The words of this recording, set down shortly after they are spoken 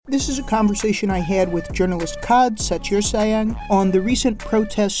This is a conversation I had with journalist Satrusayang on the recent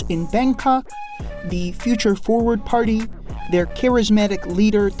protests in Bangkok, the Future Forward Party, their charismatic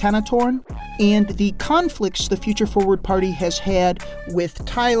leader Thanatorn, and the conflicts the Future Forward Party has had with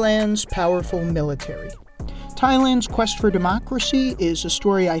Thailand's powerful military. Thailand's quest for democracy is a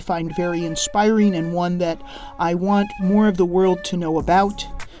story I find very inspiring and one that I want more of the world to know about.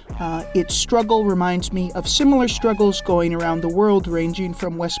 Its struggle reminds me of similar struggles going around the world, ranging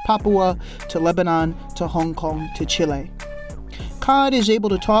from West Papua to Lebanon to Hong Kong to Chile. Cod is able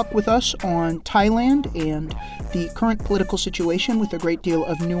to talk with us on Thailand and the current political situation with a great deal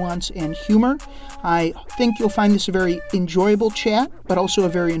of nuance and humor. I think you'll find this a very enjoyable chat, but also a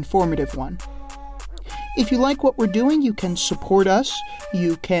very informative one. If you like what we're doing, you can support us.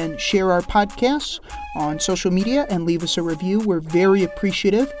 You can share our podcasts on social media and leave us a review. We're very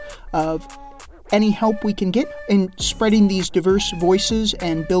appreciative of any help we can get in spreading these diverse voices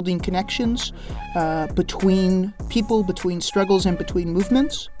and building connections between people, between struggles, and between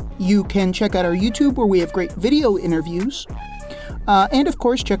movements. You can check out our YouTube, where we have great video interviews. And, of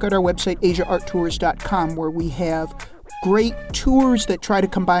course, check out our website, asiaarttours.com, where we have great tours that try to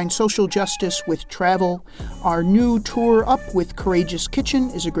combine social justice with travel. Our new tour Up with Courageous Kitchen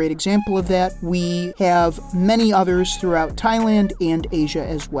is a great example of that. We have many others throughout Thailand and Asia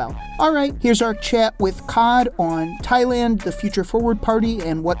as well. All right, here's our chat with Cod on Thailand, the Future Forward Party,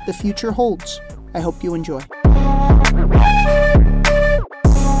 and what the future holds. I hope you enjoy.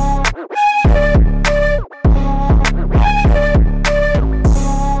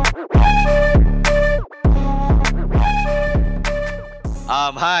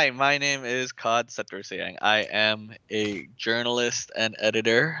 Hi, my name is Satrusayang. I am a journalist and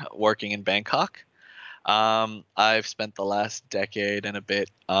editor working in Bangkok. I've spent the last decade and a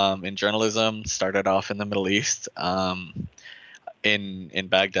bit in journalism. Started off in the Middle East, in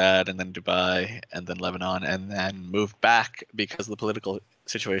Baghdad, and then Dubai, and then Lebanon, and then moved back because the political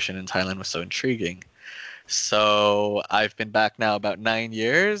situation in Thailand was so intriguing. So I've been back now about 9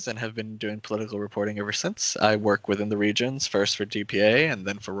 years and have been doing political reporting ever since. I work within the regions, first for DPA and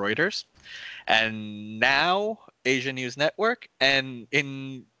then for Reuters, and now Asia News Network. And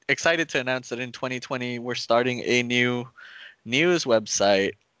excited to announce that in 2020 we're starting a new news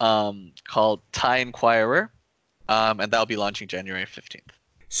website called Thai Inquirer, and that'll be launching January 15th.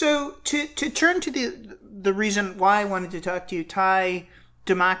 So to turn to the reason why I wanted to talk to you, Thai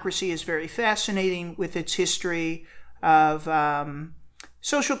democracy is very fascinating with its history of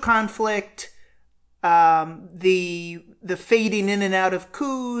social conflict, the fading in and out of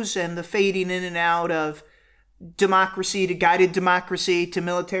coups, and the fading in and out of democracy to guided democracy to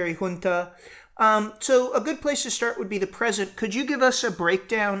military junta. So a good place to start would be the present. Could you give us a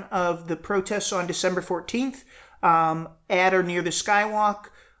breakdown of the protests on December 14th at or near the Skywalk?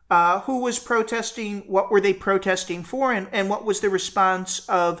 Who was protesting? What were they protesting for? And what was the response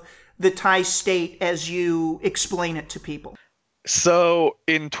of the Thai state as you explain it to people? So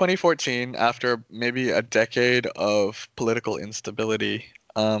in 2014, after maybe a decade of political instability,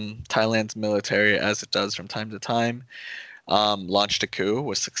 Thailand's military, as it does from time to time, launched a coup,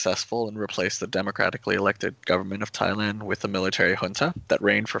 was successful, and replaced the democratically elected government of Thailand with a military junta that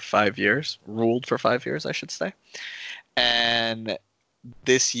ruled for 5 years, I should say. And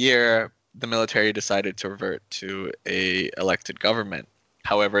this year, the military decided to revert to a elected government.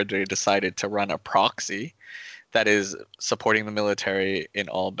 However, they decided to run a proxy that is supporting the military in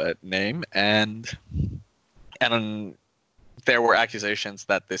all but name, and there were accusations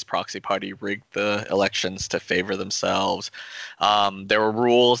that this proxy party rigged the elections to favor themselves. There were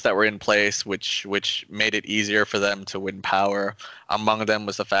rules that were in place which made it easier for them to win power. Among them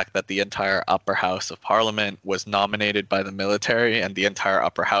was the fact that the entire upper house of parliament was nominated by the military, and the entire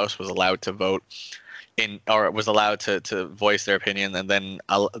upper house was allowed to vote was allowed to voice their opinion, and then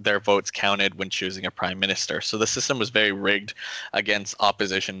their votes counted when choosing a prime minister. So the system was very rigged against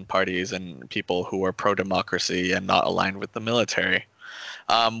opposition parties and people who were pro-democracy and not aligned with the military.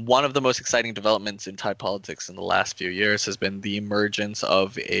 One of the most exciting developments in Thai politics in the last few years has been the emergence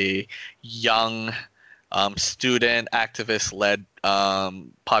of a young student activist-led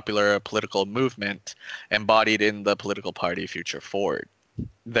popular political movement embodied in the political party Future Forward.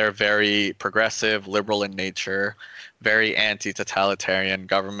 They're very progressive, liberal in nature, very anti-totalitarian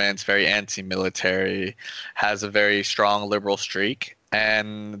governments, very anti-military, has a very strong liberal streak,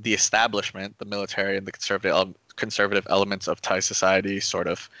 and the establishment, the military and the conservative elements of Thai society sort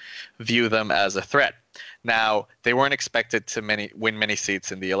of view them as a threat. Now, they weren't expected to win many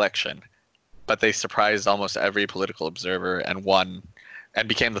seats in the election, but they surprised almost every political observer and won, and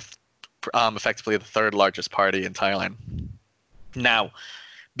became effectively the third largest party in Thailand. Now,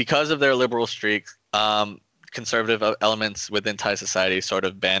 because of their liberal streak, conservative elements within Thai society sort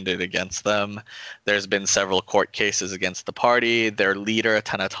of banded against them. There's been several court cases against the party. Their leader,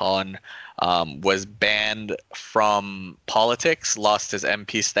 Thanathorn, was banned from politics, lost his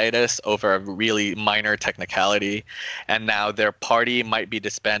MP status over a really minor technicality, and now their party might be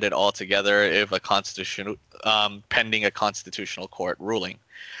disbanded altogether if pending a constitutional court ruling.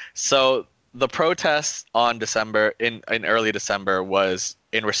 So the protests on in early December was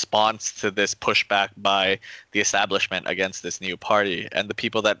in response to this pushback by the establishment against this new party. And the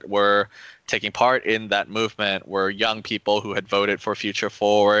people that were taking part in that movement were young people who had voted for Future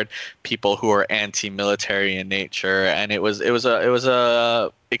Forward, people who were anti-military in nature, and it was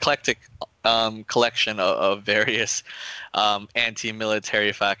a eclectic collection of various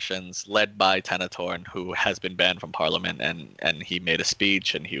anti-military factions led by Thanathorn, who has been banned from parliament, and he made a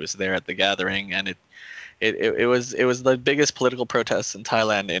speech and he was there at the gathering, and it was the biggest political protest in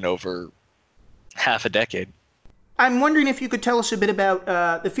Thailand in over half a decade. I'm wondering if you could tell us a bit about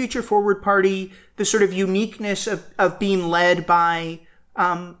the Future Forward Party, the sort of uniqueness of being led by.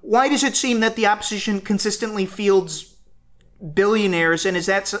 Why does it seem that the opposition consistently fields billionaires, and is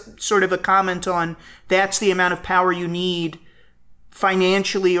that sort of a comment on that's the amount of power you need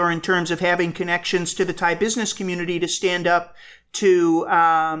financially or in terms of having connections to the Thai business community to stand up to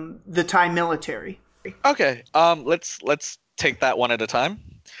the Thai military? Okay, let's take that one at a time.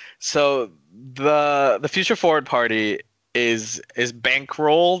 So the Future Forward Party is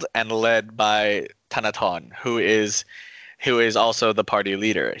bankrolled and led by Thanathorn, who is also the party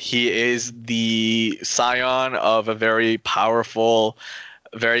leader. He is the scion of a very powerful,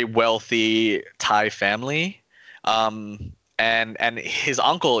 very wealthy Thai family. And his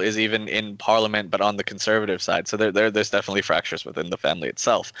uncle is even in parliament, but on the conservative side. So there's definitely fractures within the family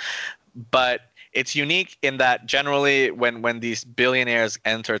itself. But it's unique in that generally when these billionaires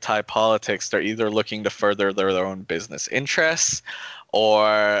enter Thai politics, they're either looking to further their own business interests,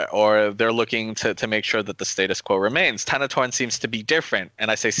 or they're looking to make sure that the status quo remains. Thanathorn seems to be different, and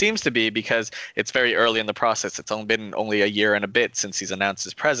I say seems to be because it's very early in the process. It's only been a year and a bit since he's announced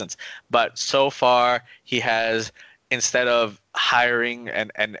his presence. But so far, he has, instead of hiring and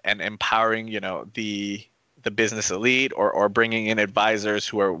empowering, the business elite or bringing in advisors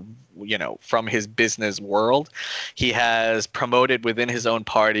who are, from his business world, he has promoted within his own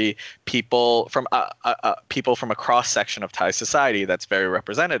party people from a cross section of Thai society that's very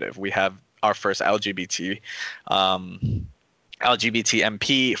representative. We have our first LGBT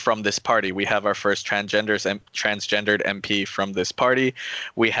MP from this party. We have our first transgendered MP from this party.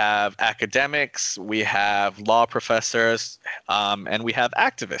 We have academics, we have law professors, and we have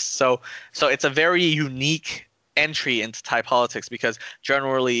activists. So it's a very unique entry into Thai politics because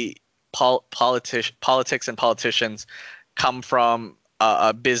generally politics and politicians come from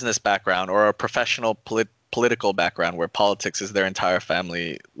a business background or a professional political background where politics is their entire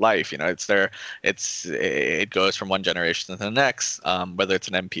family life. It goes from one generation to the next, whether it's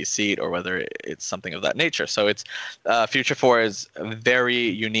an MP seat or whether it's something of that nature. So it's Future 4 is very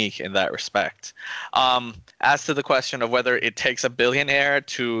unique in that respect. As to the question of whether it takes a billionaire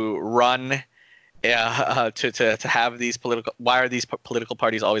to run to have these why are these political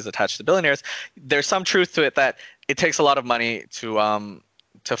parties always attached to billionaires? There's some truth to it that it takes a lot of money to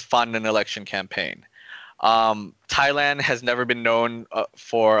fund an election campaign. Thailand has never been known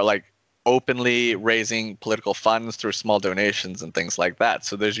for openly raising political funds through small donations and things like that.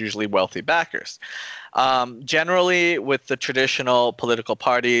 So there's usually wealthy backers. Generally, with the traditional political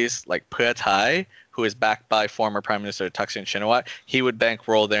parties like Pheu Thai, who is backed by former Prime Minister Thaksin Shinawatra, he would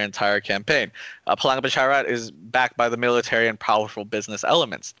bankroll their entire campaign. Palang Pracharat is backed by the military and powerful business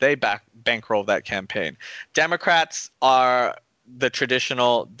elements. They bankroll that campaign. Democrats are the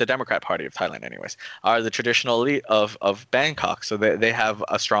Democrat Party of Thailand anyways, are the traditional elite of Bangkok. So they have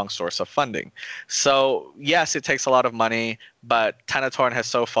a strong source of funding. So yes, it takes a lot of money, but Thanathorn has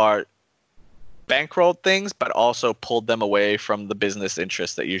so far bankrolled things, but also pulled them away from the business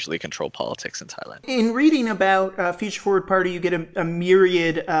interests that usually control politics in Thailand. In reading about Future Forward Party, you get a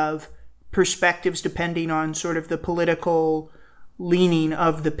myriad of perspectives depending on sort of the political leaning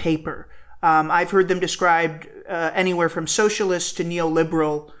of the paper. I've heard them described anywhere from socialist to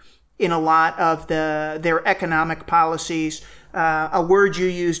neoliberal in a lot of their economic policies. A word you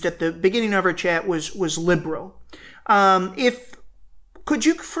used at the beginning of our chat was liberal. Could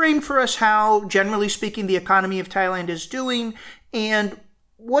you frame for us how, generally speaking, the economy of Thailand is doing, and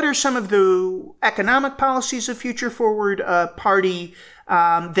what are some of the economic policies of Future Forward Party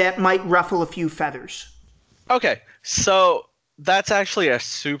that might ruffle a few feathers? Okay, so that's actually a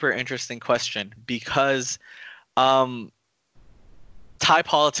super interesting question because Thai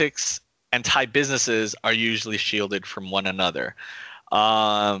politics and Thai businesses are usually shielded from one another.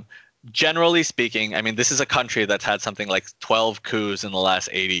 Um, Generally speaking, I mean, this is a country that's had something like 12 coups in the last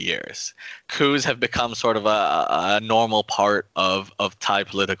 80 years. Coups have become sort of a normal part of Thai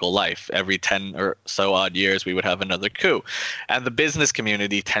political life. Every 10 or so odd years, we would have another coup. And the business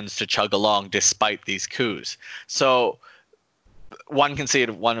community tends to chug along despite these coups. So one can see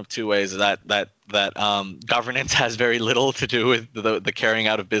it one of two ways, that governance has very little to do with the carrying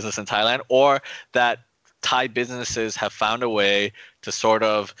out of business in Thailand, or that Thai businesses have found a way to sort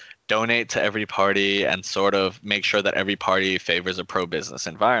of donate to every party and sort of make sure that every party favors a pro-business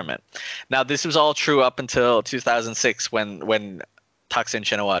environment. Now, this was all true up until 2006 when Thaksin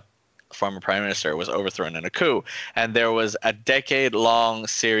Shinawatra, former prime minister, was overthrown in a coup. And there was a decade-long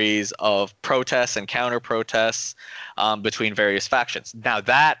series of protests and counter-protests between various factions. Now,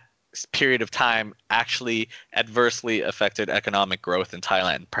 that period of time actually adversely affected economic growth in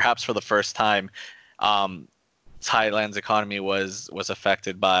Thailand. Perhaps for the first time, Thailand's economy was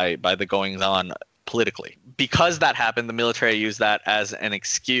affected by the goings-on politically. Because that happened, the military used that as an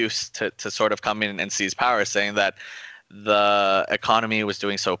excuse to sort of come in and seize power, saying that the economy was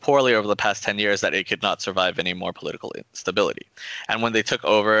doing so poorly over the past 10 years that it could not survive any more political instability. And when they took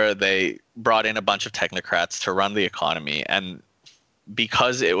over, they brought in a bunch of technocrats to run the economy. And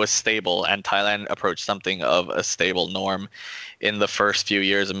because it was stable and Thailand approached something of a stable norm in the first few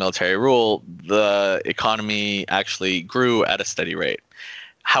years of military rule, the economy actually grew at a steady rate.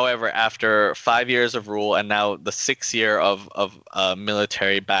 However, after 5 years of rule and now the 6th year of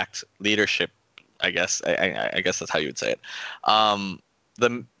military-backed leadership, I guess that's how you would say it,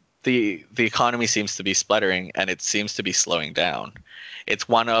 the economy seems to be spluttering and it seems to be slowing down. It's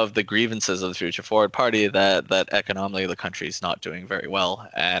one of the grievances of the Future Forward Party that economically the country is not doing very well.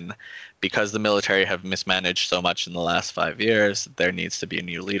 And because the military have mismanaged so much in the last 5 years, there needs to be a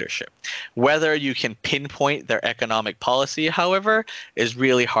new leadership. Whether you can pinpoint their economic policy, however, is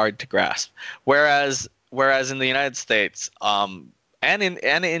really hard to grasp. Whereas in the United States, and in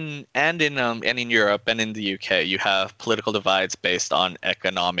Europe and in the UK, you have political divides based on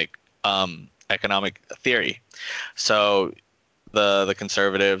economic theory. So the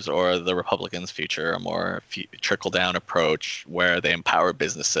conservatives or the Republicans feature a more trickle-down approach where they empower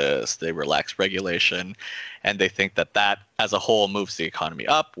businesses, they relax regulation, and they think that as a whole moves the economy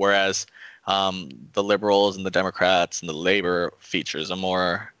up, whereas the liberals and the Democrats and the labor features a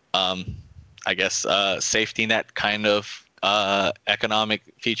more, safety net kind of economic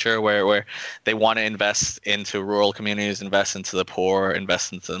feature where they want to invest into rural communities, invest into the poor,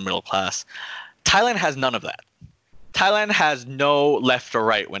 invest into the middle class. Thailand has none of that. Thailand has no left or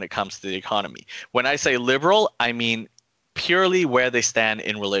right when it comes to the economy. When I say liberal, I mean purely where they stand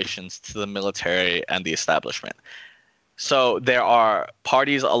in relations to the military and the establishment. So there are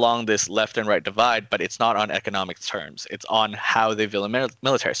parties along this left and right divide, but it's not on economic terms. It's on how they view the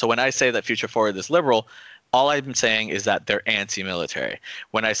military. So when I say that Future Forward is liberal, all I'm saying is that they're anti-military.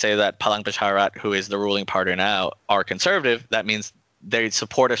 When I say that Palang Pracharat, who is the ruling party now, are conservative, that means they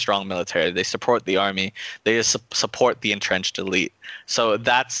support a strong military. They support the army. They support the entrenched elite. So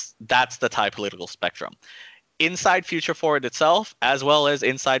that's the Thai political spectrum. Inside Future Forward itself, as well as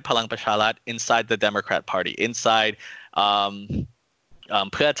inside Palang Pracharat, inside the Democrat Party, inside Pheu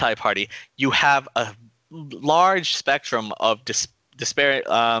Thai Party, you have a large spectrum of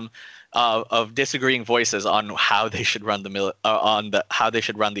of disagreeing voices on how they should run how they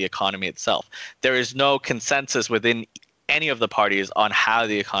should run the economy itself. There is no consensus within any of the parties on how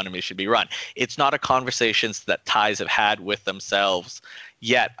the economy should be run. It's not a conversation that Thais have had with themselves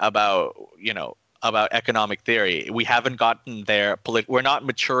yet about economic theory. We haven't gotten there. We're not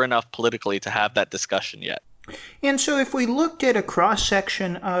mature enough politically to have that discussion yet. And so if we looked at a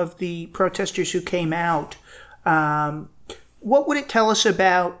cross-section of the protesters who came out, what would it tell us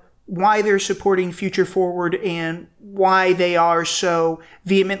about why they're supporting Future Forward and why they are so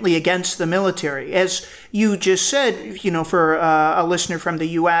vehemently against the military? As you just said, for a listener from the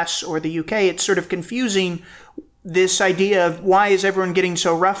US or the UK, it's sort of confusing, this idea of why is everyone getting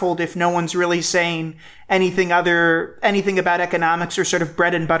so ruffled if no one's really saying anything about economics or sort of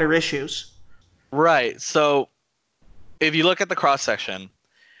bread and butter issues. Right. So if you look at the cross-section,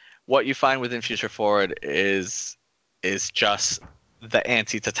 what you find within Future Forward is just the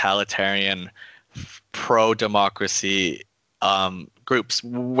anti-totalitarian, pro-democracy groups,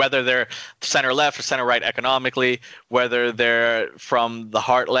 whether they're center-left or center-right economically, whether they're from the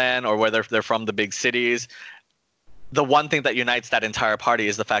heartland or whether they're from the big cities. the one thing that unites that entire party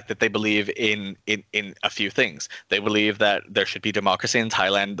is the fact that they believe in a few things. They believe that there should be democracy in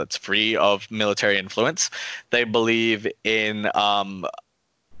Thailand that's free of military influence. They believe in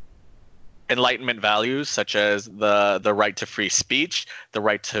Enlightenment values such as the right to free speech, the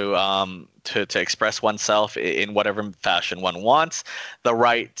right to express oneself in whatever fashion one wants, the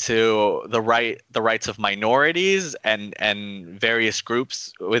rights of minorities and various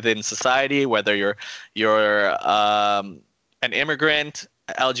groups within society, whether you're an immigrant,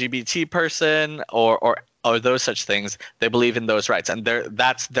 LGBT person, or those such things. They believe in those rights, and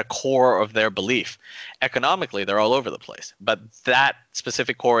that's the core of their belief. Economically, they're all over the place, but that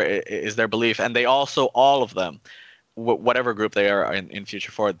specific core is their belief. And they also, all of them, whatever group they are in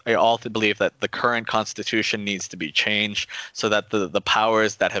Future Forward, they all believe that the current constitution needs to be changed so that the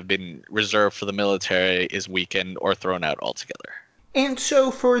powers that have been reserved for the military is weakened or thrown out altogether. And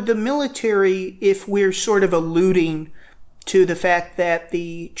so for the military, if we're sort of alluding to the fact that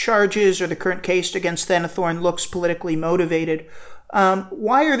the charges or the current case against Thanathorn looks politically motivated,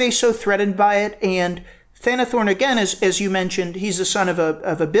 why are they so threatened by it? And Thanathorn, again, as you mentioned, he's the son of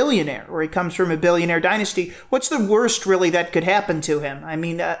a billionaire, or he comes from a billionaire dynasty. What's the worst, really, that could happen to him? I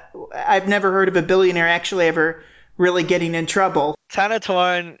mean, I've never heard of a billionaire actually ever really getting in trouble.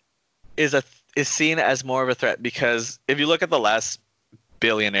 Thanathorn is seen as more of a threat because if you look at the last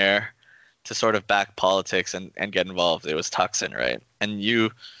billionaire to sort of back politics and get involved, it was Thaksin, right? And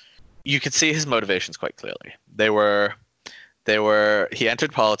you could see his motivations quite clearly. He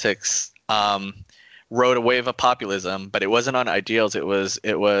entered politics, rode a wave of populism, but it wasn't on ideals. It was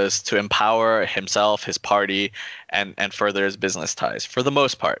to empower himself, his party, and further his business ties for the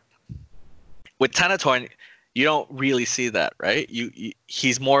most part. With Thanathorn, you don't really see that, right?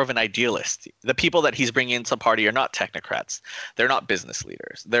 He's more of an idealist. The people that he's bringing into the party are not technocrats. They're not business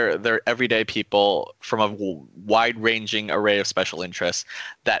leaders. They're everyday people from a wide-ranging array of special interests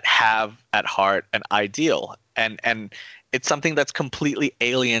that have at heart an ideal. And it's something that's completely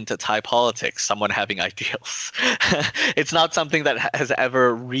alien to Thai politics, someone having ideals. It's not something that has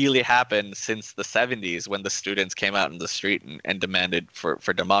ever really happened since the 70s when the students came out in the street and demanded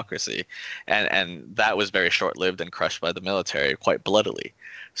for democracy. And that was very short-lived and crushed by the military quite bloodily.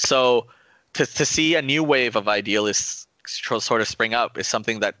 So to see a new wave of idealists sort of spring up is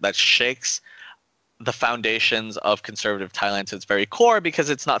something that shakes the foundations of conservative Thailand to its very core,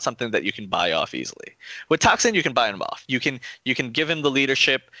 because it's not something that you can buy off easily. With Thaksin, you can buy him off. You can give him the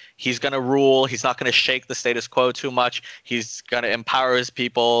leadership. He's going to rule. He's not going to shake the status quo too much. He's going to empower his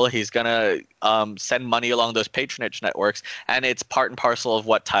people. He's going to send money along those patronage networks, and it's part and parcel of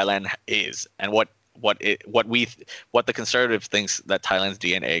what Thailand is and what the conservative thinks that Thailand's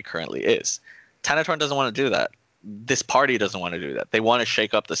DNA currently is. Thanathorn doesn't want to do that. This party doesn't want to do that. They want to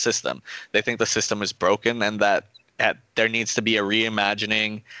shake up the system. They think the system is broken and that there needs to be a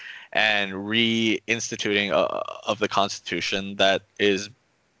reimagining and reinstituting of the Constitution that is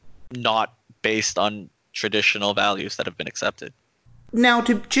not based on traditional values that have been accepted. Now,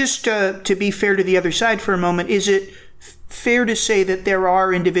 to be fair to the other side for a moment, is it fair to say that there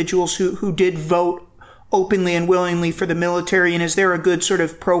are individuals who did vote openly and willingly for the military, and is there a good sort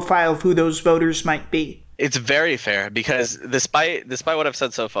of profile of who those voters might be? It's very fair because despite what I've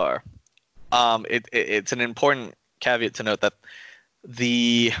said so far, it's an important caveat to note that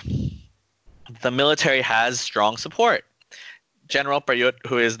the military has strong support. General Prayut,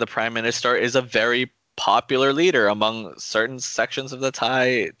 who is the prime minister, is a very popular leader among certain sections of the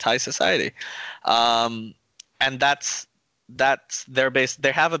Thai society, and that's their base.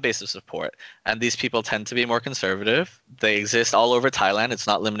 They have a base of support, and these people tend to be more conservative. They exist all over Thailand. It's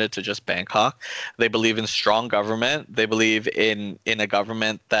not limited to just Bangkok. They believe in strong government. They believe in a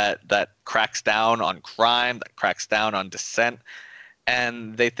government that cracks down on crime, that cracks down on dissent,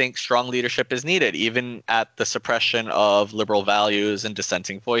 and they think strong leadership is needed, even at the suppression of liberal values and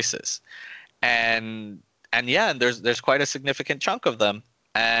dissenting voices. And there's quite a significant chunk of them,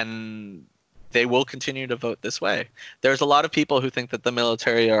 and they will continue to vote this way. There's a lot of people who think that the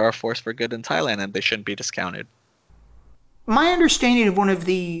military are a force for good in Thailand, and they shouldn't be discounted. My understanding of one of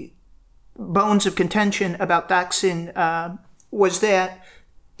the bones of contention about Thaksin was that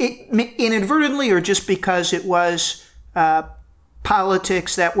it inadvertently, or just because it was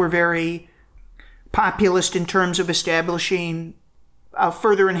politics that were very populist in terms of establishing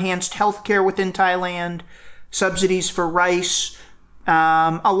further enhanced healthcare within Thailand, subsidies for rice,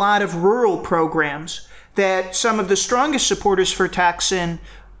 a lot of rural programs, that some of the strongest supporters for Thaksin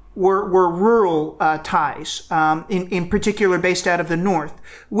were rural Thais, in particular based out of the north.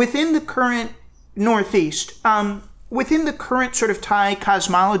 Within the current Northeast, within the current sort of Thai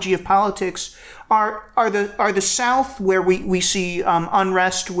cosmology of politics, are the South, where we see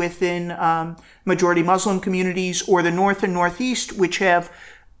unrest within majority Muslim communities, or the North and Northeast, which have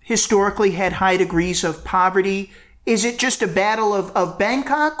historically had high degrees of poverty? Is it just a battle of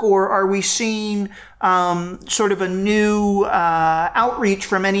Bangkok, or are we seeing sort of a new outreach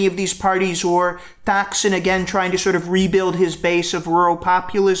from any of these parties, or Thaksin again trying to sort of rebuild his base of rural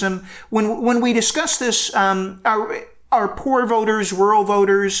populism? When we discuss this, are poor voters, rural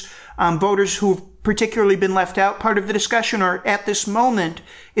voters, voters who've particularly been left out part of the discussion, or at this moment,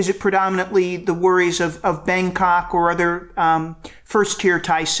 is it predominantly the worries of Bangkok or other first-tier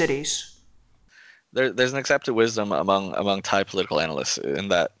Thai cities? There's an accepted wisdom among Thai political analysts in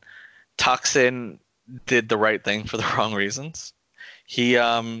that Thaksin did the right thing for the wrong reasons. He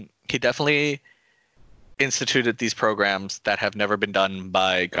definitely instituted these programs that have never been done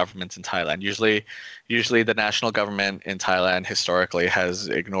by governments in Thailand. Usually the national government in Thailand historically has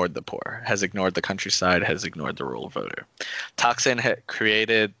ignored the poor, has ignored the countryside, has ignored the rural voter. Thaksin had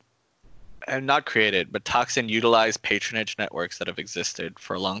Thaksin utilized patronage networks that have existed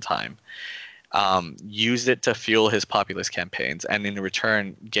for a long time. Used it to fuel his populist campaigns, and in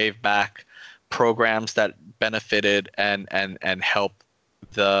return gave back programs that benefited and helped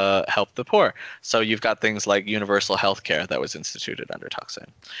the poor. So you've got things like universal health care that was instituted under Thaksin.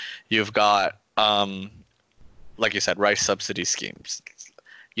 You've got, like you said, rice subsidy schemes.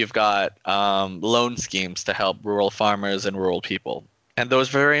 You've got loan schemes to help rural farmers and rural people. And those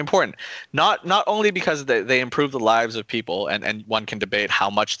are very important, not only because they improve the lives of people, and one can debate how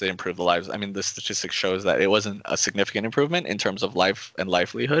much they improve the lives. I mean, the statistics shows that it wasn't a significant improvement in terms of life and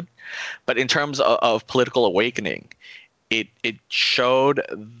livelihood, but in terms of political awakening, it showed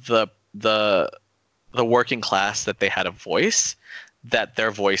the working class that they had a voice, that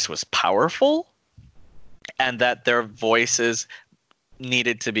their voice was powerful, and that their voices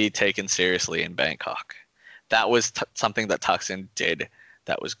needed to be taken seriously in Bangkok. That was something that Thaksin did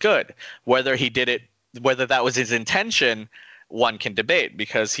that was good. Whether that was his intention, one can debate,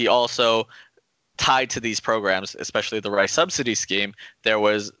 because he also tied to these programs, especially the rice subsidy scheme, there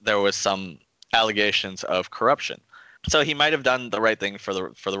was some allegations of corruption. So he might have done the right thing for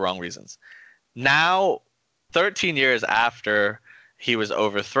the wrong reasons. Now, 13 years after he was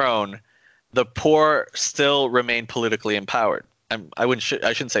overthrown, the poor still remain politically empowered. I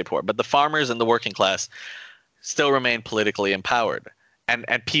shouldn't say poor, but the farmers and the working class still remain politically empowered. And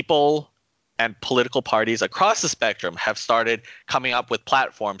people and political parties across the spectrum have started coming up with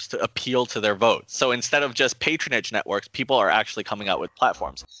platforms to appeal to their votes. So instead of just patronage networks, people are actually coming out with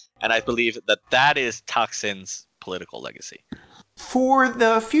platforms. And I believe that is Thaksin's political legacy. For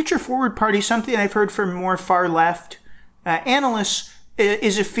the Future Forward Party, something I've heard from more far left analysts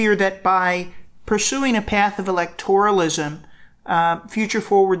is a fear that by pursuing a path of electoralism, Future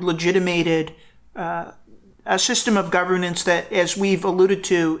Forward legitimated a system of governance that, as we've alluded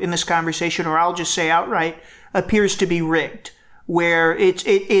to in this conversation, or I'll just say outright, appears to be rigged, where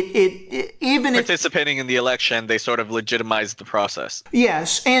even participating in the election, they sort of legitimize the process.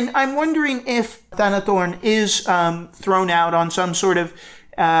 Yes, and I'm wondering if Thanathorn is thrown out on some sort of,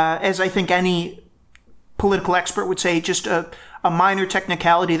 as I think any political expert would say, just a minor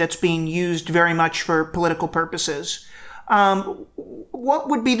technicality that's being used very much for political purposes. What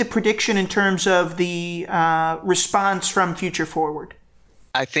would be the prediction in terms of the response from Future Forward?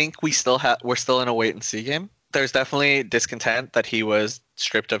 I think we're still in a wait and see game. There's definitely discontent that he was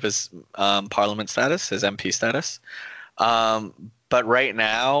stripped of his parliament status, his MP status. But right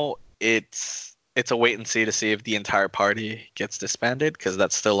now, it's a wait and see to see if the entire party gets disbanded, because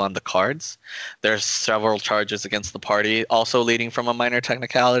that's still on the cards. There's several charges against the party, also leading from a minor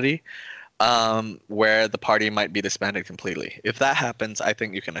technicality, where the party might be disbanded completely. If that happens, I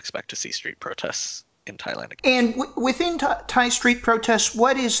think you can expect to see street protests in Thailand again. And within Thai street protests,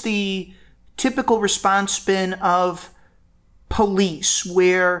 what is the typical response been of police?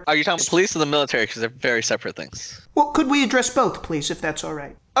 Where are you talking police or the military? Because they're very separate things. Well, could we address both, please, if that's all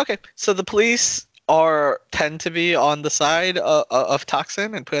right? Okay, so the police tend to be on the side of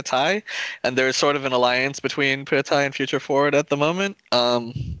Thaksin and Pheu Thai, and there's sort of an alliance between Pheu Thai and Future Forward at the moment.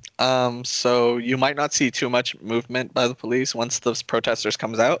 So you might not see too much movement by the police once those protesters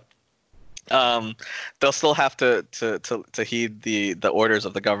comes out. They'll still have to heed the orders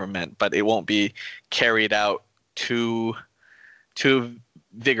of the government, but it won't be carried out too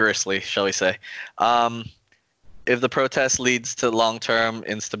vigorously, shall we say. If the protest leads to long-term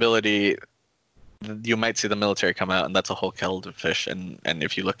instability, you might see the military come out, and that's a whole kettle of fish. And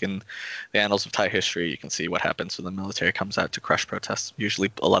if you look in the annals of Thai history, you can see what happens when the military comes out to crush protests.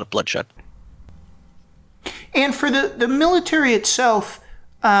 Usually a lot of bloodshed. And for the military itself,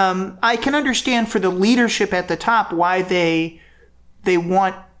 I can understand for the leadership at the top why they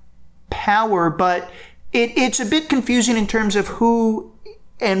want power, but it's a bit confusing in terms of who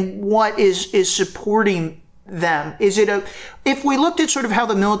and what is supporting them. If we looked at sort of how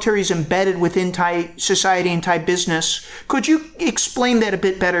the military is embedded within Thai society and Thai business, could you explain that a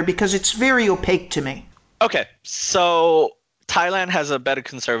bit better? Because it's very opaque to me. Okay, so Thailand has a better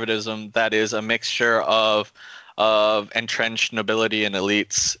conservatism that is a mixture of entrenched nobility and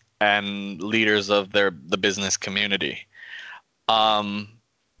elites and leaders of the business community.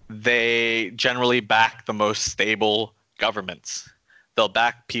 They generally back the most stable governments. They'll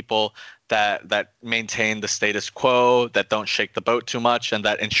back people that maintain the status quo, that don't shake the boat too much, and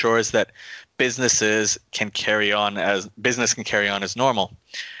that ensures that business can carry on as normal.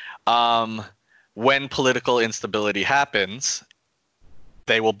 When political instability happens,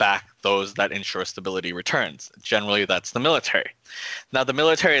 they will back those that ensure stability returns. Generally, that's the military. Now, the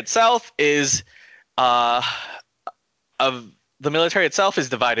military itself is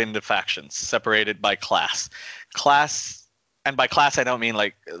divided into factions, separated by class. And by class, I don't mean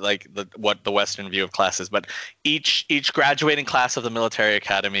what the Western view of class is, but each graduating class of the military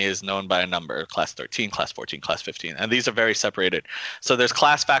academy is known by a number: class 13, class 14, class 15, and these are very separated. So there's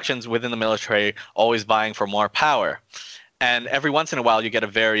class factions within the military, always vying for more power. And every once in a while, you get a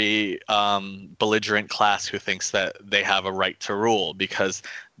very belligerent class who thinks that they have a right to rule because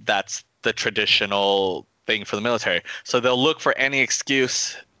that's the traditional thing for the military. So they'll look for any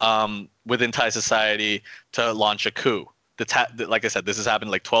excuse within Thai society to launch a coup. Like I said, this has happened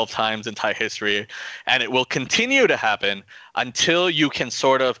like 12 times in Thai history, and it will continue to happen until you can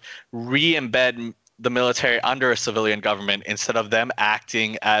sort of re-embed the military under a civilian government instead of them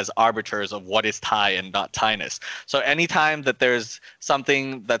acting as arbiters of what is Thai and not Thainess. So anytime that there's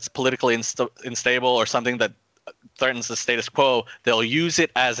something that's politically unstable or something that threatens the status quo, they'll use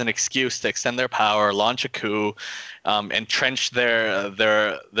it as an excuse to extend their power, launch a coup, entrench their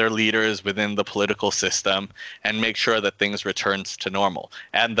leaders within the political system, and make sure that things returns to normal.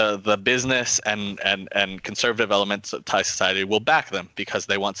 And the business and conservative elements of Thai society will back them because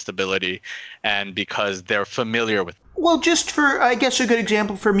they want stability and because they're familiar with. Well, just for, I guess a good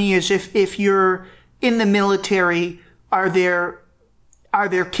example for me is if you're in the military, are there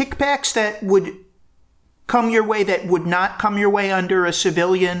kickbacks that would come your way that would not come your way under a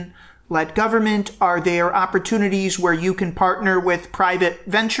civilian-led government? Are there opportunities where you can partner with private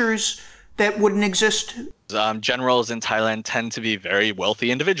ventures that wouldn't exist? Generals in Thailand tend to be very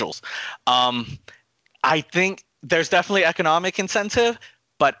wealthy individuals. I think there's definitely economic incentive,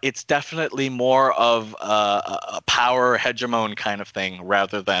 but it's definitely more of a power hegemon kind of thing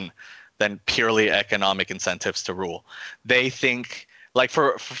rather than purely economic incentives to rule. They think, like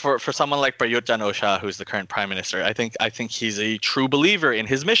for someone like Prayut Chan-o-cha, who's the current prime minister, I think he's a true believer in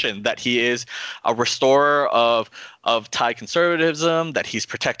his mission, that he is a restorer of Thai conservatism, that he's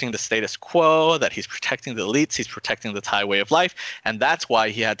protecting the status quo, that he's protecting the elites, he's protecting the Thai way of life, and that's why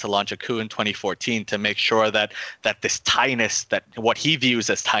he had to launch a coup in 2014 to make sure that this Thainess, that what he views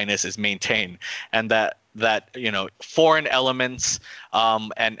as Thainess, is maintained, and that foreign elements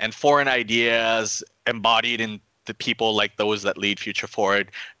and foreign ideas embodied in the people like those that lead Future Forward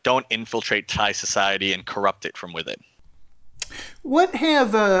don't infiltrate Thai society and corrupt it from within. What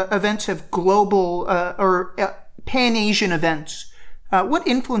events have global or Pan-Asian events? What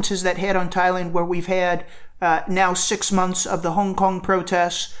influence has that had on Thailand, where we've had now 6 months of the Hong Kong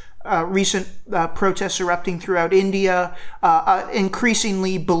protests, recent protests erupting throughout India,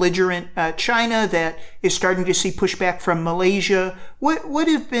 increasingly belligerent China that is starting to see pushback from Malaysia? What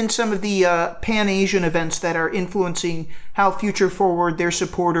have been some of the Pan-Asian events that are influencing how Future Forward, their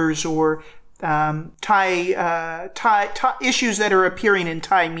supporters, or Thai issues that are appearing in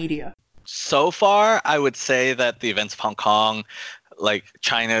Thai media? So far, I would say that the events of Hong Kong, like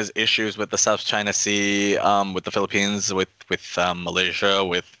China's issues with the South China Sea, with the Philippines, with Malaysia,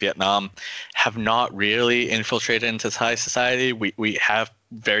 with Vietnam, have not really infiltrated into Thai society. We have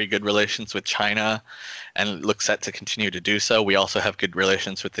very good relations with China and look set to continue to do so. We also have good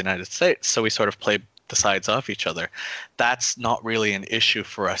relations with the United States, so we sort of play the sides off each other. That's not really an issue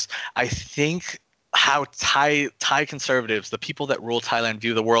for us. I think how Thai conservatives, the people that rule Thailand,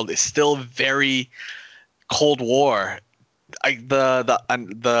 view the world is still very Cold War.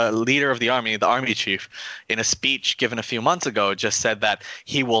 the leader of the army chief, in a speech given a few months ago, just said that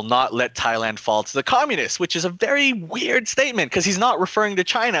he will not let Thailand fall to the communists, which is a very weird statement because he's not referring to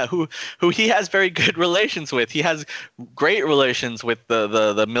China, who he has very good relations with. He has great relations with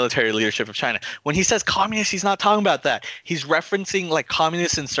the military leadership of China. When he says communists, he's not talking about that. He's referencing like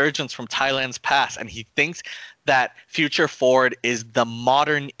communist insurgents from Thailand's past, and he thinks that Future Forward is the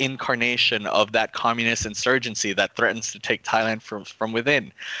modern incarnation of that communist insurgency that threatens to take Thailand from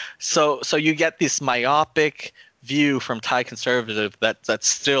within. So you get this myopic view from Thai conservative that's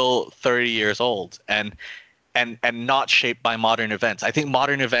still 30 years old and not shaped by modern events. I think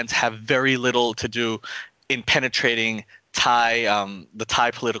modern events have very little to do in penetrating the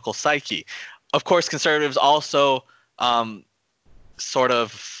Thai political psyche. Of course, conservatives also sort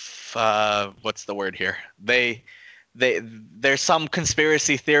of what's the word here? There's some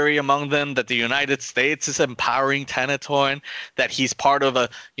conspiracy theory among them that the United States is empowering Thanatorn, that he's part of the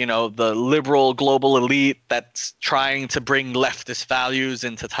liberal global elite that's trying to bring leftist values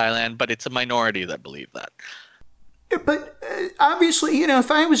into Thailand, but it's a minority that believe that. But obviously, if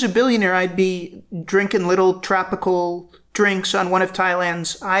I was a billionaire, I'd be drinking little tropical drinks on one of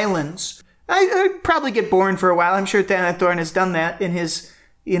Thailand's islands. I'd probably get bored for a while. I'm sure Thanatorn has done that in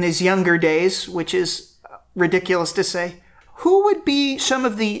his younger days, which is ridiculous to say. Who would be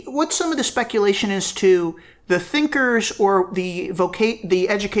what's some of the speculation as to the thinkers or the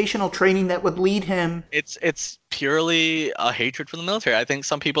educational training that would lead him? It's purely a hatred for the military. I think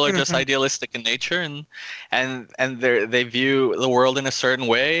some people are just idealistic in nature and they view the world in a certain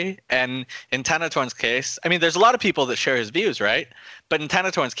way. And in Thanatorn's case, I mean, there's a lot of people that share his views, right? But in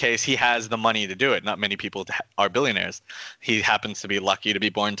Thanatorn's case, he has the money to do it. Not many people are billionaires. He happens to be lucky to be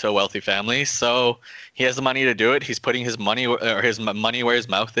born to a wealthy family, so he has the money to do it. He's putting his money where his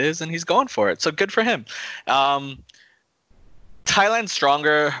mouth is, and he's going for it. So good for him. Thailand's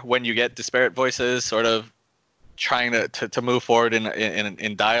stronger when you get disparate voices sort of trying to move forward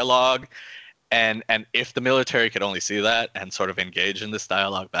in dialogue. And if the military could only see that and sort of engage in this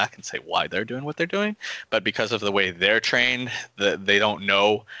dialogue back and say why they're doing what they're doing, but because of the way they're trained, they don't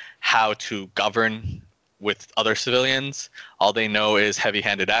know how to govern with other civilians. All they know is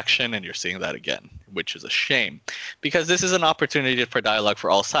heavy-handed action, and you're seeing that again, which is a shame. Because this is an opportunity for dialogue for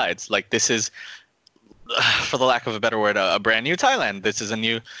all sides. Like, this is, for the lack of a better word, a brand new Thailand.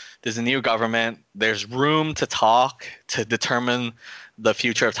 There's a new government. There's room to talk, to determine the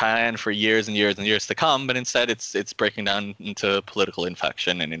future of Thailand for years and years and years to come, but instead it's breaking down into political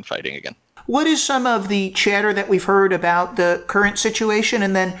infection and infighting again. What is some of the chatter that we've heard about the current situation?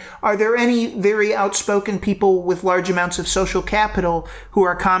 And then are there any very outspoken people with large amounts of social capital who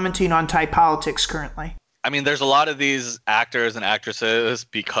are commenting on Thai politics currently? I mean, there's a lot of these actors and actresses,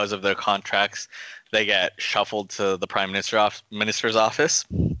 because of their contracts, they get shuffled to the Prime Minister's office,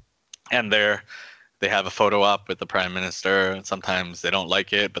 and they have a photo op with the Prime Minister, and sometimes they don't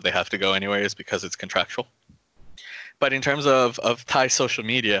like it, but they have to go anyways because it's contractual. But in terms of Thai social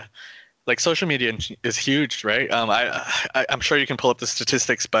media, like, social media is huge, right? I'm sure you can pull up the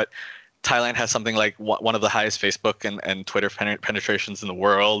statistics, but Thailand has something like one of the highest Facebook and Twitter penetrations in the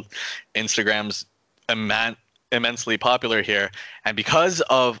world. Instagram's immensely popular here. And because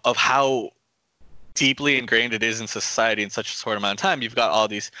of how deeply ingrained it is in society in such a short amount of time, you've got all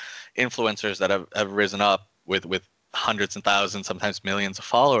these influencers that have risen up with hundreds and thousands, sometimes millions of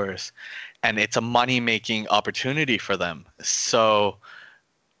followers, and it's a money-making opportunity for them. So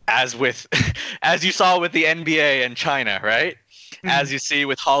as you saw with the NBA and China, right? Mm-hmm. As you see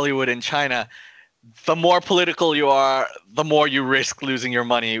with Hollywood and China, the more political you are, the more you risk losing your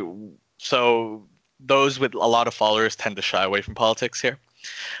money. So those with a lot of followers tend to shy away from politics here.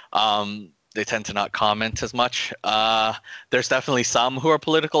 They tend to not comment as much. There's definitely some who are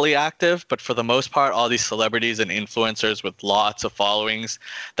politically active, but for the most part, all these celebrities and influencers with lots of followings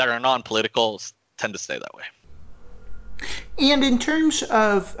that are non-political tend to stay that way. And in terms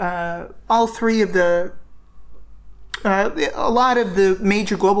of all three of a lot of the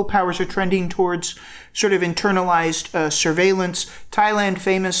major global powers are trending towards sort of internalized surveillance. Thailand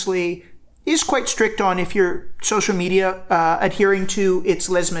famously is quite strict on if your social media adhering to its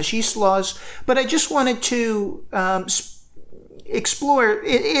lèse-majesté laws. But I just wanted to explore,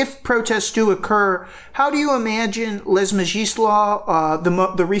 if protests do occur, how do you imagine lèse-majesté law,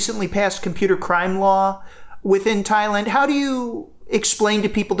 the recently passed computer crime law within Thailand? How do you explain to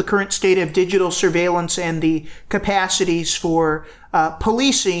people the current state of digital surveillance and the capacities for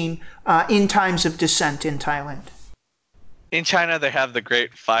policing in times of dissent in Thailand? In China, they have the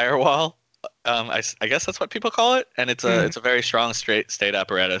Great Firewall, I guess that's what people call it, and it's a very strong straight state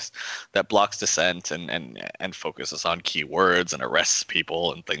apparatus that blocks dissent and focuses on keywords and arrests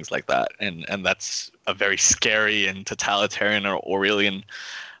people and things like that, and that's a very scary and totalitarian or Orwellian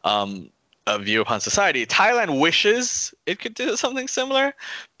a view upon society. Thailand wishes it could do something similar,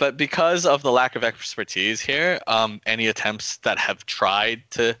 but because of the lack of expertise here, any attempts that have tried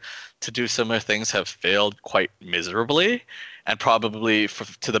to do similar things have failed quite miserably, and probably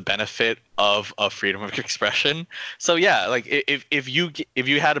to the benefit of freedom of expression. So yeah, like if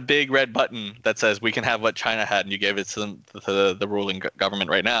you had a big red button that says we can have what China had, and you gave it to the ruling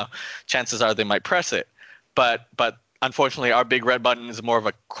government right now, chances are they might press it. But unfortunately, our big red button is more of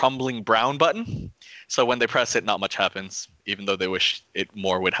a crumbling brown button. So when they press it, not much happens, even though they wish it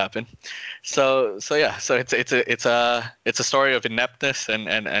more would happen. So yeah, so it's a story of ineptness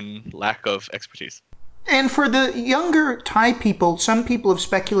and lack of expertise. And for the younger Thai people, some people have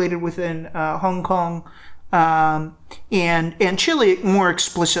speculated within Hong Kong and Chile more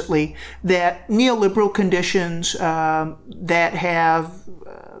explicitly that neoliberal conditions that have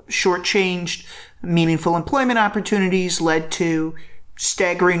shortchanged meaningful employment opportunities, led to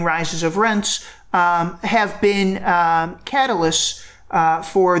staggering rises of rents, have been catalysts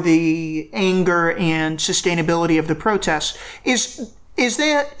for the anger and sustainability of the protests. Is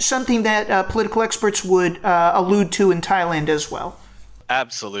that something that political experts would allude to in Thailand as well?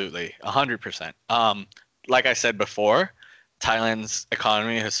 Absolutely, 100%. Like I said before, Thailand's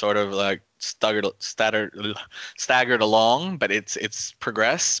economy has sort of like staggered along, but it's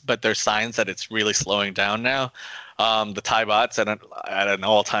progressed. But there's signs that it's really slowing down now. The Thai baht's at an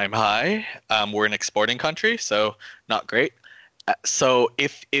all-time high. We're an exporting country, so not great. So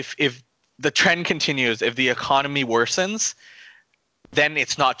if the trend continues, if the economy worsens, then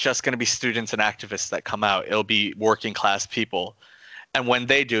it's not just going to be students and activists that come out. It'll be working class people. And when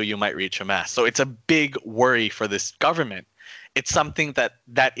they do, you might reach a mass. So it's a big worry for this government. It's something that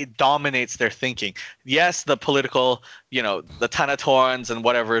it dominates their thinking. Yes, the political, the Thanatorns and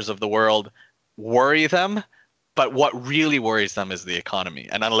whatevers of the world worry them, but what really worries them is the economy.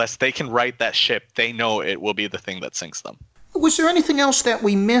 And unless they can right that ship, they know it will be the thing that sinks them. Was there anything else that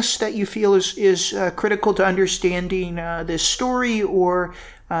we missed that you feel is critical to understanding this story, or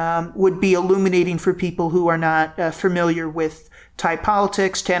would be illuminating for people who are not familiar with Thai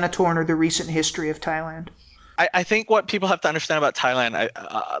politics, Thanatorn, or the recent history of Thailand? I think what people have to understand about Thailand,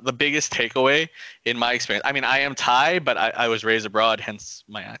 the biggest takeaway in my experience, I mean, I am Thai, but I was raised abroad, hence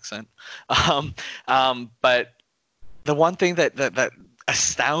my accent. But the one thing that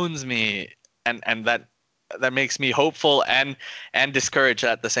astounds me and that makes me hopeful and discouraged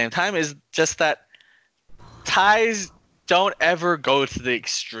at the same time is just that Thais don't ever go to the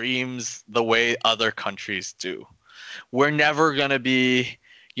extremes the way other countries do. We're never going to be,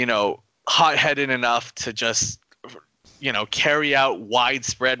 hot-headed enough to just, carry out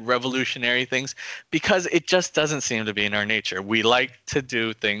widespread revolutionary things, because it just doesn't seem to be in our nature. We like to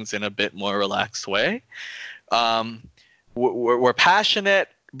do things in a bit more relaxed way. We're passionate,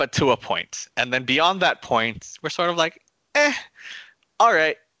 but to a point. And then beyond that point, we're sort of like, all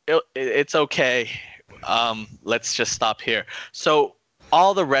right, it's okay. Let's just stop here. So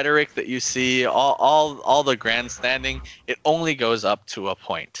all the rhetoric that you see, all the grandstanding, it only goes up to a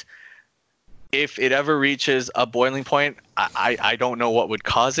point. If it ever reaches a boiling point, I don't know what would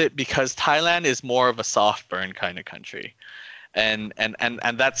cause it, because Thailand is more of a soft burn kind of country. And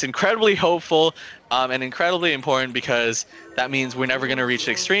that's incredibly hopeful and incredibly important, because that means we're never going to reach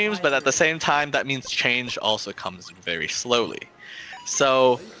extremes, but at the same time, that means change also comes very slowly.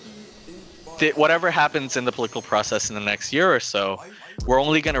 So whatever happens in the political process in the next year or so, we're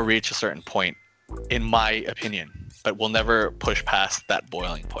only going to reach a certain point, in my opinion, but we'll never push past that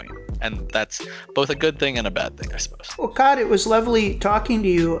boiling point. And that's both a good thing and a bad thing, I suppose. Well, Kad, it was lovely talking to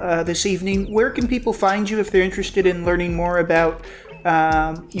you this evening. Where can people find you if they're interested in learning more about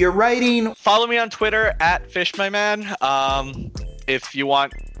your writing? Follow me on Twitter @FishMyMan. If you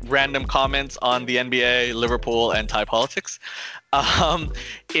want random comments on the NBA, Liverpool, and Thai politics.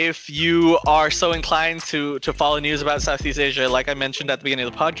 If you are so inclined to follow news about Southeast Asia, like I mentioned at the beginning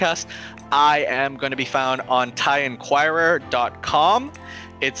of the podcast, I am going to be found on ThaiInquirer.com.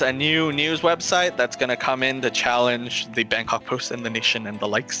 It's a new news website that's going to come in to challenge the Bangkok Post and the Nation and the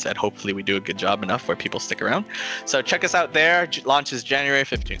likes, and hopefully we do a good job enough where people stick around. So check us out there. Launches January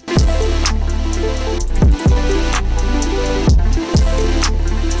 15th.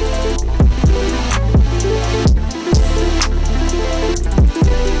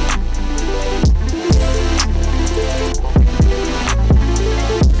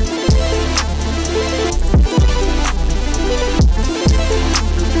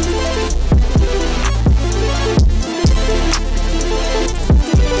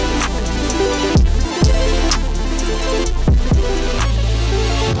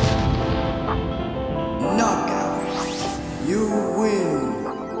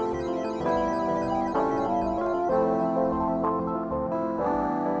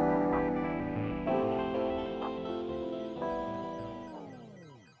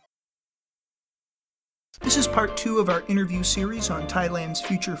 This is part 2 of our interview series on Thailand's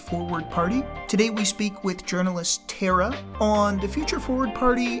Future Forward Party. Today we speak with journalist Teirra on the Future Forward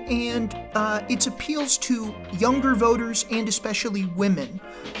Party and its appeals to younger voters and especially women.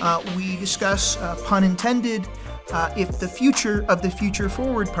 We discuss, pun intended, if the future of the Future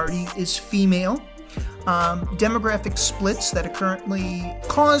Forward Party is female, demographic splits that are currently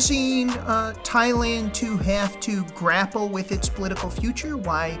causing Thailand to have to grapple with its political future,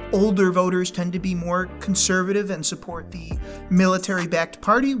 why older voters tend to be more conservative and support the military-backed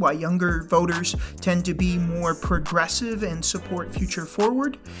party, why younger voters tend to be more progressive and support Future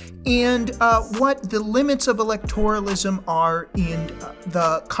Forward, and what the limits of electoralism are in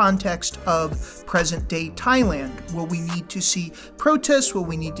the context of present-day Thailand. Will we need to see protests? Will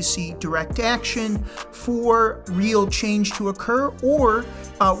we need to see direct action for real change to occur? Or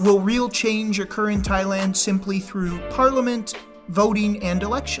will real change occur in Thailand simply through parliament, voting, and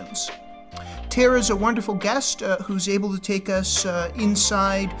elections? Teirra is a wonderful guest who's able to take us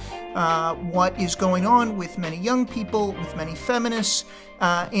inside what is going on with many young people, with many feminists,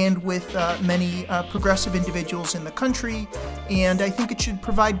 and with many progressive individuals in the country. And I think it should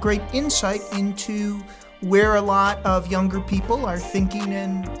provide great insight into where a lot of younger people are thinking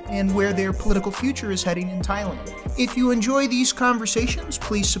and where their political future is heading in Thailand. If you enjoy these conversations,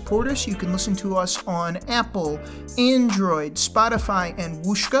 please support us. You can listen to us on Apple, Android, Spotify, and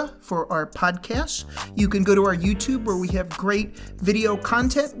Wooshka for our podcasts. You can go to our YouTube where we have great video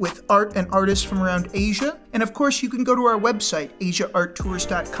content with art and artists from around Asia. And of course, you can go to our website,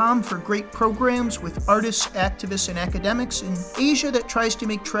 asiaarttours.com, for great programs with artists, activists, and academics in Asia that tries to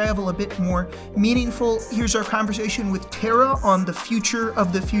make travel a bit more meaningful. Here's our conversation with Teirra on the future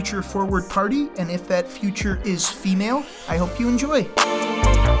of the Future Forward Party, and if that future is female. I hope you enjoy.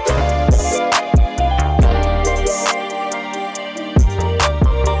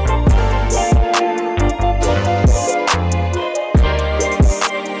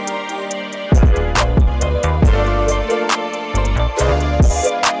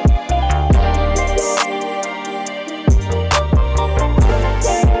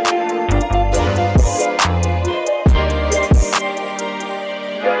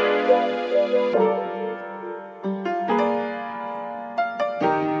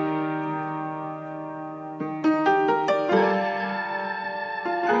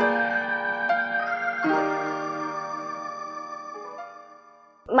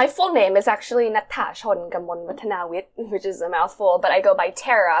 My full name is actually Nattachon Kamolvattanavita, which is a mouthful, but I go by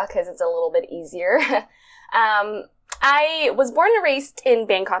Teirra because it's a little bit easier. I was born and raised in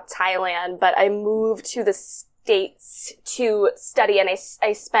Bangkok, Thailand, but I moved to the States to study, and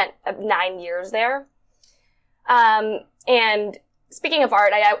I spent 9 years there. And speaking of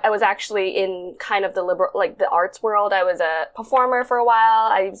art, I was actually in kind of the arts world. I was a performer for a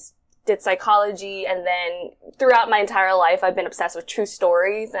while. I did psychology, and then throughout my entire life, I've been obsessed with true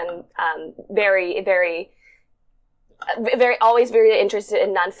stories and always very interested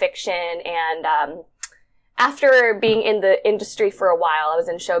in nonfiction. And after being in the industry for a while, I was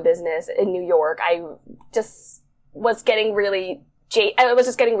in show business in New York. I just was getting really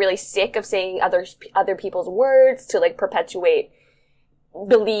sick of saying other people's words to like perpetuate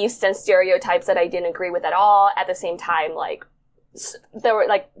beliefs and stereotypes that I didn't agree with at all. At the same time,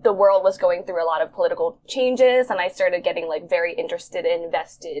 the world was going through a lot of political changes, and I started getting very interested and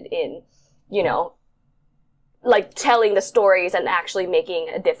invested in, telling the stories and actually making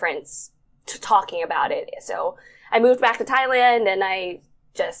a difference to talking about it. So I moved back to Thailand, and I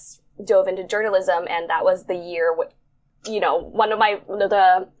just dove into journalism, and that was the year,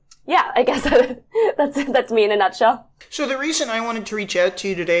 I guess that's me in a nutshell. So the reason I wanted to reach out to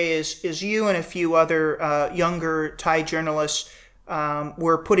you today is you and a few other younger Thai journalists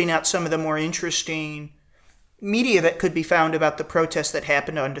were putting out some of the more interesting media that could be found about the protests that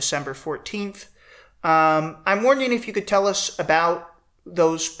happened on December 14th. I'm wondering if you could tell us about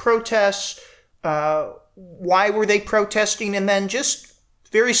those protests, why were they protesting, and then just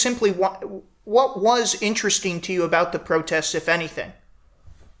very simply, what was interesting to you about the protests, if anything?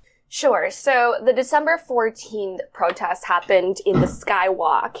 Sure. So the December 14th protest happened in the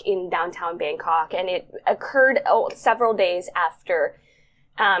Skywalk in downtown Bangkok, and it occurred several days after.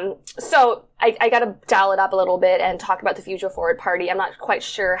 So I got to dial it up a little bit and talk about the Future Forward Party. I'm not quite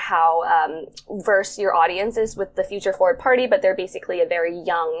sure how versed your audience is with the Future Forward Party, but they're basically a very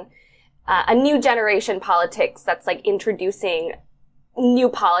young, a new generation politics that's introducing new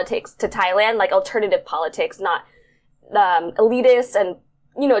politics to Thailand, alternative politics, not elitist and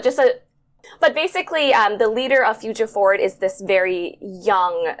but basically, the leader of Future Forward is this very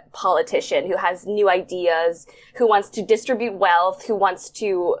young politician who has new ideas, who wants to distribute wealth, who wants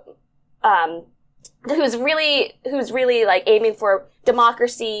to, who's really like aiming for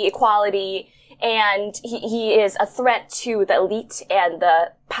democracy, equality, and he is a threat to the elite and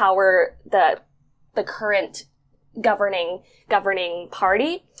the power, the current governing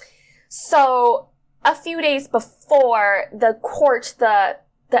party. So a few days before, the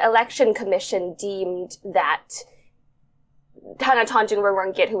election commission deemed that Thanaton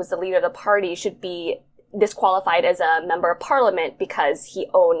Juangroongit, who was the leader of the party, should be disqualified as a member of parliament because he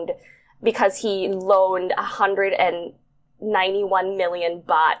loaned 191 million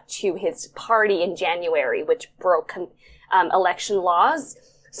baht to his party in January, which broke election laws.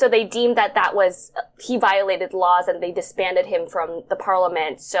 So they deemed that he violated laws, and they disbanded him from the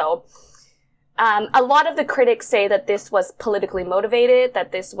parliament. So a lot of the critics say that this was politically motivated,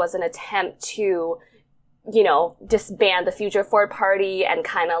 that this was an attempt to, disband the Future Forward Party and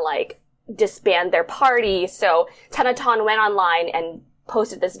kind of like disband their party. So Thanaton went online and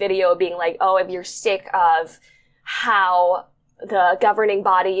posted this video being like, oh, if you're sick of how the governing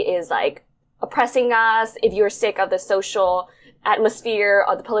body is like oppressing us, if you're sick of the social atmosphere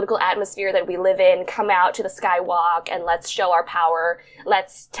or the political atmosphere that we live in, come out to the skywalk and let's show our power.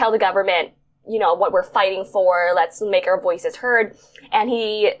 Let's tell the government, what we're fighting for. Let's make our voices heard. And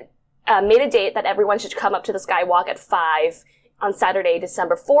he made a date that everyone should come up to the skywalk at 5 on Saturday,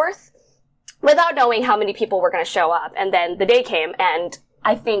 December 4th, without knowing how many people were going to show up. And then the day came, and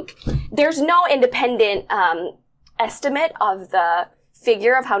I think there's no independent estimate of the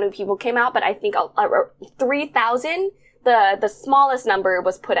figure of how many people came out, but I think 3,000. The smallest number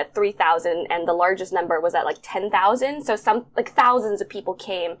was put at 3,000, and the largest number was at like 10,000. So thousands of people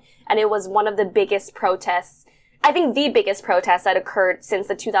came, and it was one of the biggest protests. I think the biggest protest that occurred since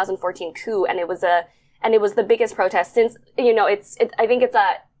the 2014 coup, and it was the biggest protest since,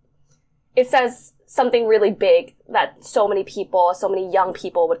 it says something really big that so many young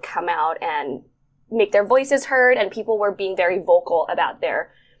people would come out and make their voices heard, and people were being very vocal about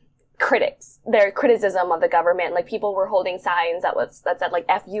their criticism of the government. Like, people were holding signs that said like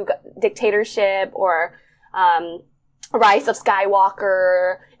 "F-U dictatorship" or "Rise of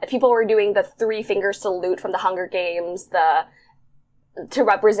Skywalker." And people were doing the 3-finger salute from the Hunger Games, to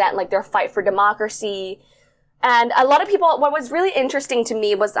represent like their fight for democracy. And a lot of people, what was really interesting to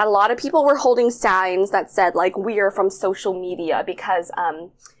me was that a lot of people were holding signs that said like, "We are from social media," because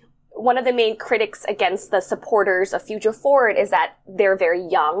one of the main critics against the supporters of Future Forward is that they're very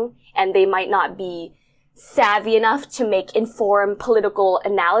young and they might not be savvy enough to make informed political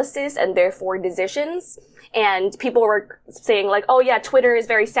analysis and therefore decisions. And people were saying like, oh yeah, Twitter is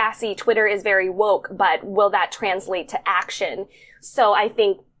very sassy, Twitter is very woke, but will that translate to action? So I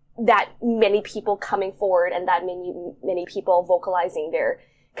think that many people coming forward and that many people vocalizing their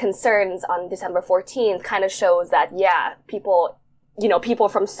concerns on December 14th kind of shows that, yeah, people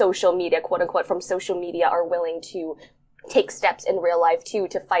from social media, quote unquote, from social media are willing to take steps in real life too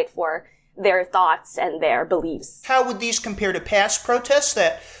to fight for their thoughts and their beliefs. How would these compare to past protests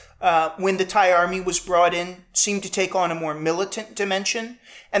that, when the Thai army was brought in, seemed to take on a more militant dimension?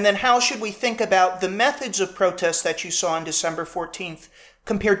 And then how should we think about the methods of protests that you saw on December 14th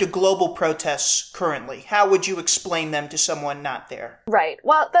compared to global protests currently? How would you explain them to someone not there? Right.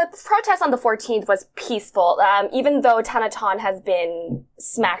 Well, the protest on the 14th was peaceful. Even though Thanaton has been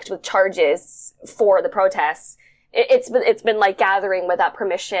smacked with charges for the protests, it's been like gathering without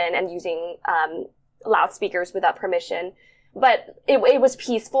permission and using loudspeakers without permission. But it was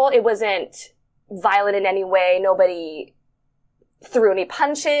peaceful. It wasn't violent in any way. Nobody threw any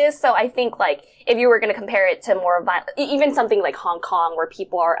punches. So I think like if you were going to compare it to more even something like Hong Kong, where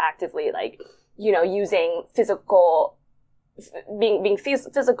people are actively like, using being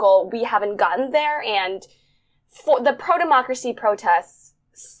physical, we haven't gotten there. And for the pro-democracy protests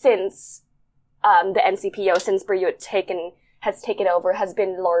since the NCPO, since Prayut has taken over, has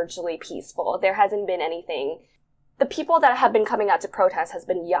been largely peaceful. There hasn't been anything. The people that have been coming out to protest has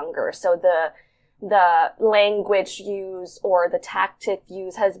been younger. So the language used or the tactic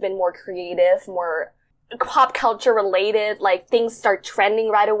used has been more creative, more pop culture related. Like, things start trending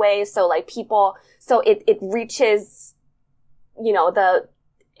right away. So like it reaches,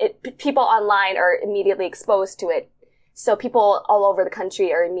 people online are immediately exposed to it. So people all over the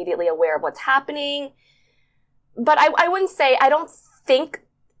country are immediately aware of what's happening. But I wouldn't say that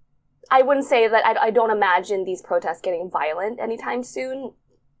I don't imagine these protests getting violent anytime soon.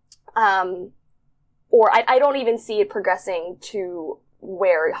 Or I don't even see it progressing to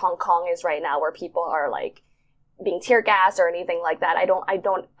where Hong Kong is right now, where people are like being tear gassed or anything like that. I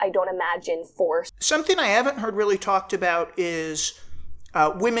don't imagine force. Something I haven't heard really talked about is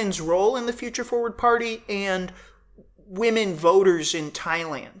women's role in the Future Forward Party and women voters in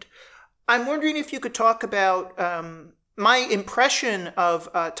Thailand. I'm wondering if you could talk about my impression of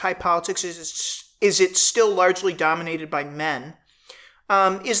Thai politics is it's still largely dominated by men.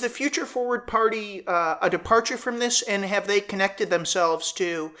 Is the Future Forward Party a departure from this, and have they connected themselves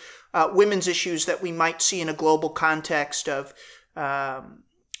to women's issues that we might see in a global context of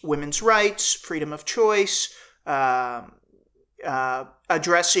women's rights, freedom of choice,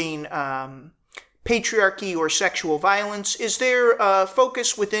 addressing patriarchy or sexual violence? Is there a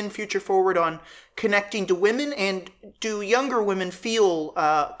focus within Future Forward on connecting to women, and do younger women feel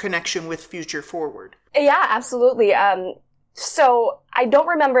connection with Future Forward? Yeah, absolutely. So I don't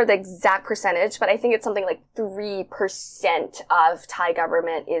remember the exact percentage, but I think it's something like 3% of Thai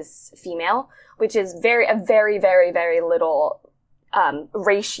government is female, which is a very, very, very little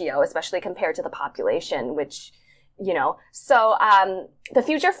ratio, especially compared to the population, which, so the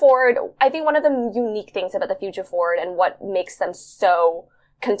Future Forward, I think one of the unique things about the Future Forward and what makes them so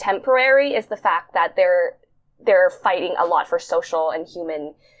contemporary is the fact that they're fighting a lot for social and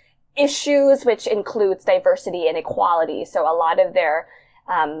human issues, which includes diversity and equality. So a lot of their,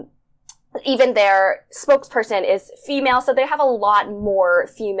 even their spokesperson is female, so they have a lot more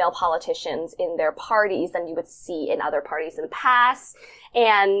female politicians in their parties than you would see in other parties in the past.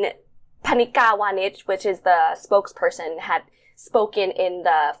 And Panika Wanich, which is the spokesperson, had spoken in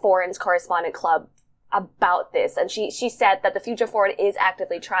the Foreign Correspondent Club about this. And she said that the Future Forward is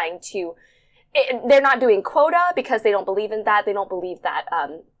actively trying to, they're not doing quota because they don't believe in that. They don't believe that,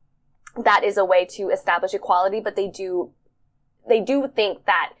 that is a way to establish equality, but they do think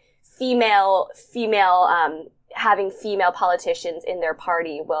that having female politicians in their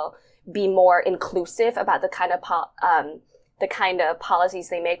party will be more inclusive about the kind of policies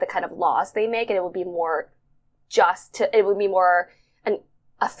they make, the kind of laws they make, and it will be more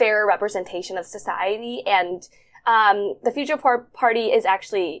a fair representation of society. And the Future Party is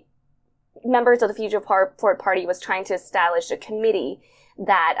actually, members of the Future Forward Party was trying to establish a committee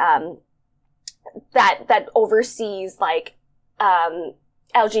that oversees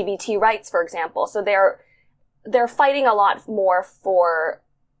LGBT rights, for example. So they're fighting a lot more for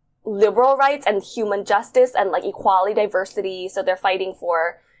liberal rights and human justice and equality, diversity. So they're fighting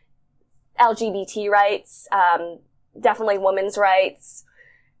for LGBT rights, definitely women's rights,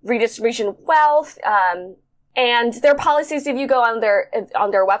 redistribution of wealth, and their policies, if you go on their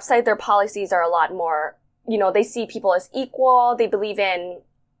website, their policies are a lot more, they see people as equal. They believe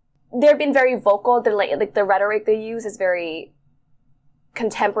they've been very vocal. The rhetoric they use is very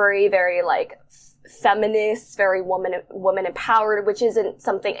contemporary, very feminist, very woman empowered, which isn't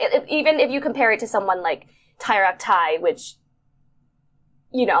something, even if you compare it to someone like Teirra, which,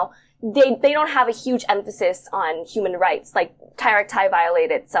 they don't have a huge emphasis on human rights. Teirra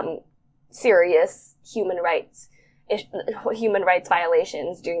violated some serious human rights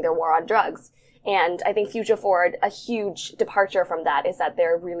violations during their war on drugs. And I think Future Forward, a huge departure from that is that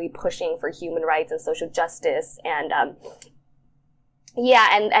they're really pushing for human rights and social justice. And,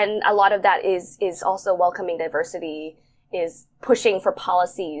 and a lot of that is also welcoming diversity, is pushing for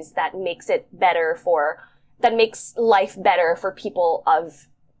policies that makes life better for people of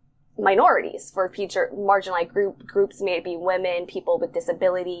minorities, for future marginalized groups, maybe women, people with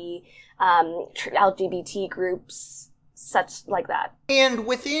disability, LGBT groups, such like that. And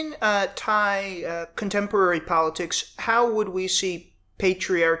within Thai contemporary politics, how would we see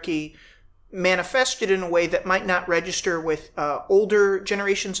patriarchy manifested in a way that might not register with older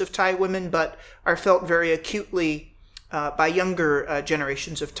generations of Thai women, but are felt very acutely by younger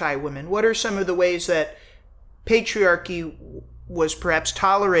generations of Thai women? What are some of the ways that patriarchy was perhaps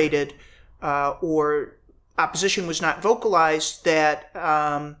tolerated or opposition was not vocalized that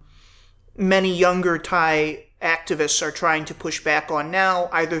many younger Thai activists are trying to push back on now,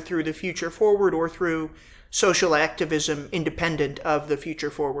 either through the Future Forward or through social activism independent of the Future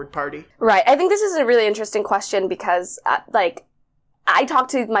Forward Party? Right. I think this is a really interesting question because, I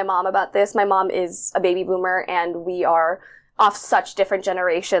talked to my mom about this. My mom is a baby boomer, and we are of such different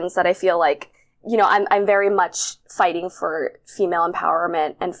generations that I feel like, I'm very much fighting for female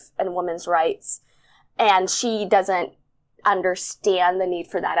empowerment and women's rights. And she doesn't understand the need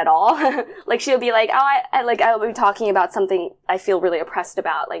for that at all. She'll be like, I'll be talking about something I feel really oppressed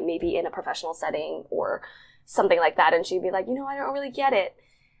about, maybe in a professional setting or something like that. And she'd be like, I don't really get it.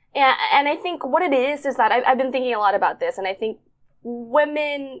 And I think what it is that I've been thinking a lot about this. And I think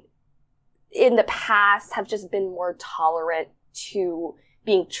women in the past have just been more tolerant to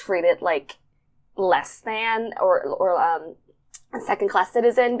being treated like less than or a second-class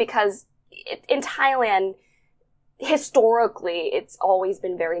citizen, because in Thailand, historically, it's always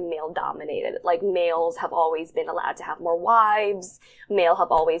been very male dominated. Like, males have always been allowed to have more wives. Male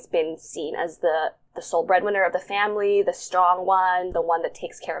have always been seen as the sole breadwinner of the family, the strong one, the one that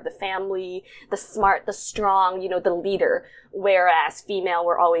takes care of the family, the smart, the strong, the leader. Whereas female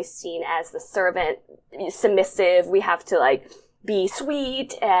were always seen as the servant, submissive. We have to like be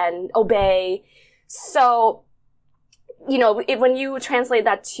sweet and obey. So, when you translate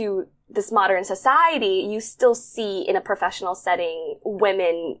that to this modern society, you still see in a professional setting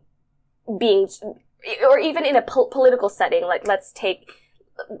women being, or even in a political setting, like let's take,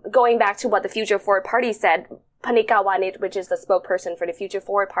 going back to what the Future Forward Party said, Panika Wanit, which is the spokesperson for the Future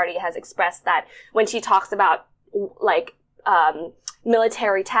Forward Party, has expressed that when she talks about like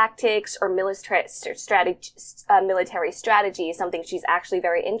military tactics or military strategy, something she's actually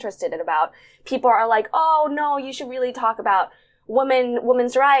very interested in about, people are like, oh no, you should really talk about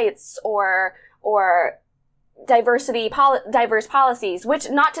women's rights or diverse policies, which,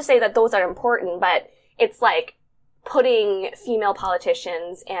 not to say that those are important, but it's like putting female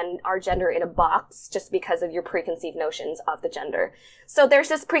politicians and our gender in a box just because of your preconceived notions of the gender. So there's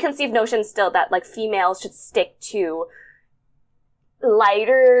this preconceived notion still that like females should stick to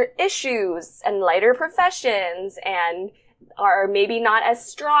lighter issues and lighter professions and are maybe not as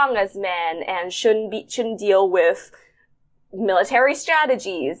strong as men and shouldn't deal with military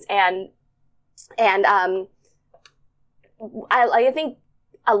strategies and I think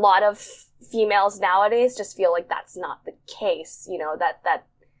a lot of females nowadays just feel like that's not the case, that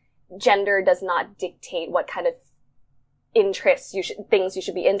gender does not dictate what kind of interests things you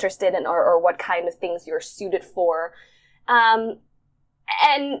should be interested in or what kind of things you're suited for. And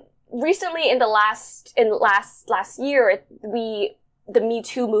recently in last year, the Me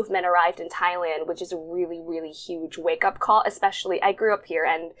Too movement arrived in Thailand, which is a really, really huge wake-up call. Especially, I grew up here,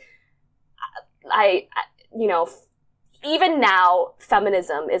 and I even now,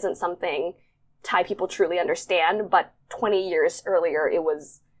 feminism isn't something Thai people truly understand, but 20 years earlier, it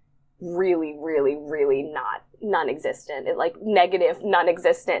was really, really, really non-existent. Negative,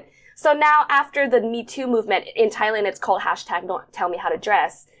 non-existent. So now, after the Me Too movement, in Thailand, it's called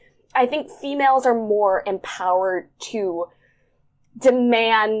 #Don'tTellMeHowToDress. I think females are more empowered to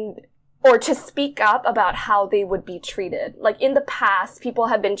demand or to speak up about how they would be treated. Like, in the past, people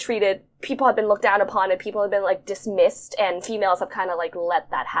have been looked down upon, and people have been like dismissed, and females have kind of like let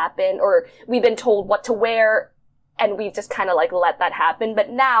that happen, or we've been told what to wear and we've just kind of like let that happen. But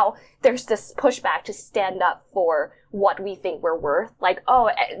now there's this pushback to stand up for what we think we're worth. Like, oh,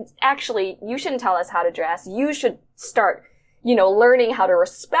 actually, you shouldn't tell us how to dress. You should start, learning how to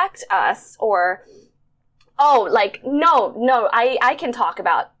respect us. Or, oh, like, no, I can talk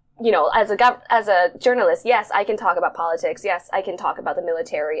about, as a journalist, yes, I can talk about politics. Yes, I can talk about the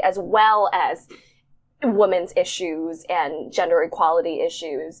military as well as women's issues and gender equality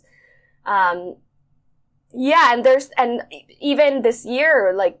issues. And even this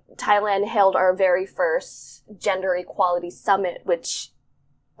year, like, Thailand held our very first gender equality summit, which,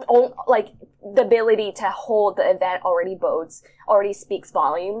 like, the ability to hold the event already speaks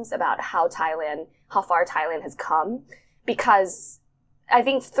volumes about how far Thailand has come. Because I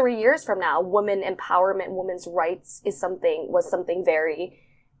think 3 years from now, women empowerment, women's rights was something very,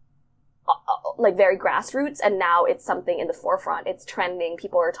 very grassroots, and now it's something in the forefront. It's trending.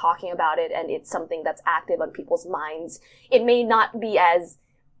 People are talking about it, and it's something that's active on people's minds. It may not be as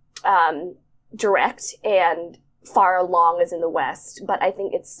direct and far along as in the West, but I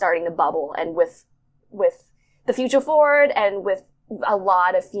think it's starting to bubble. And with the Future Forward and with a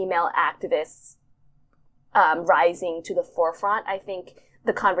lot of female activists rising to the forefront, I think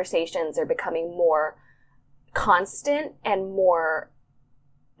the conversations are becoming more constant and more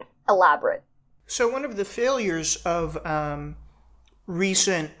elaborate. So one of the failures of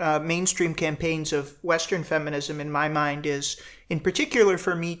recent mainstream campaigns of Western feminism, in my mind, is, in particular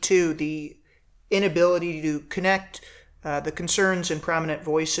for Me Too, the inability to connect the concerns and prominent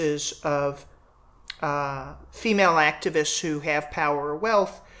voices of female activists who have power or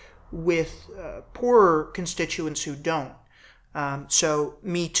wealth with poorer constituents who don't. So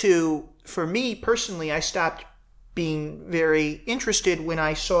Me Too, for me personally, I stopped being very interested when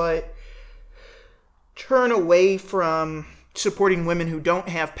I saw it turn away from supporting women who don't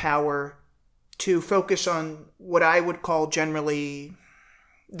have power to focus on what I would call generally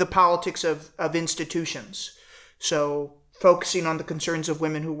the politics of institutions. So focusing on the concerns of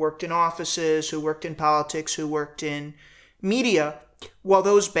women who worked in offices, who worked in politics, who worked in media. While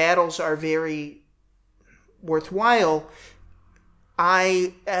those battles are very worthwhile,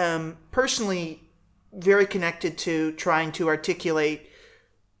 I am personally very connected to trying to articulate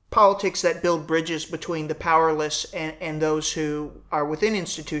politics that build bridges between the powerless and those who are within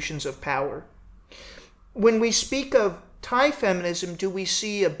institutions of power. When we speak of Thai feminism, do we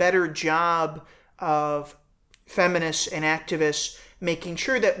see a better job of feminists and activists making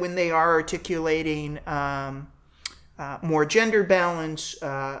sure that when they are articulating more gender balance,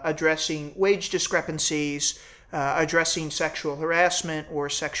 addressing wage discrepancies, addressing sexual harassment or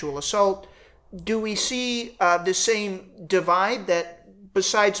sexual assault, do we see the same divide that,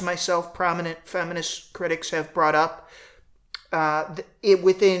 besides myself, prominent feminist critics have brought up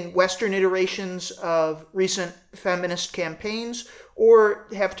within Western iterations of recent feminist campaigns? Or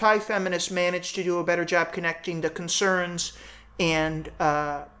have Thai feminists managed to do a better job connecting the concerns and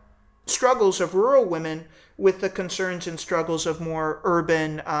struggles of rural women with the concerns and struggles of more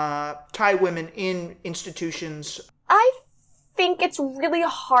urban Thai women in institutions? I think it's really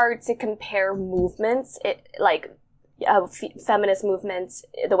hard to compare movements, feminist movements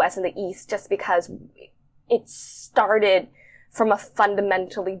in the West and the East, just because it started from a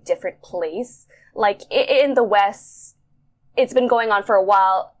fundamentally different place. Like in the West, it's been going on for a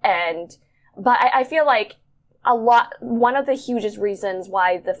while, but I feel like one of the hugest reasons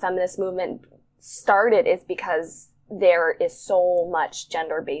why the feminist movement started is because there is so much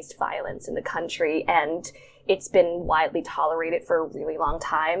gender-based violence in the country, and it's been widely tolerated for a really long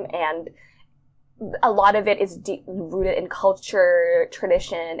time, and a lot of it is rooted in culture,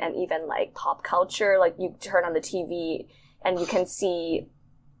 tradition, and even like pop culture. Like you turn on the TV and you can see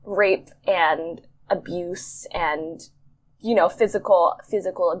rape and abuse and,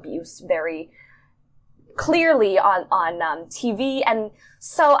 physical abuse very clearly on TV. And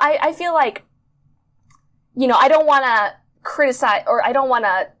so I feel like, I don't want to criticize, or I don't want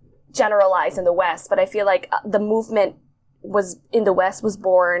to generalize in the West, but I feel like the movement in the West was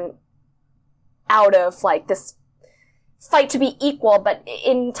born out of like this fight to be equal. But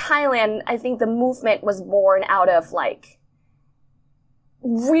in Thailand, I think the movement was born out of like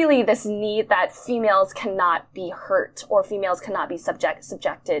really this need that females cannot be hurt, or females cannot be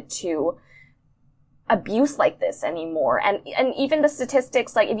subjected to abuse like this anymore. And even the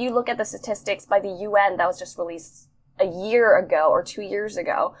statistics, like if you look at the statistics by the UN that was just released a year ago or 2 years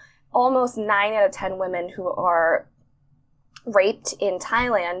ago, almost 9 out of 10 women who are raped in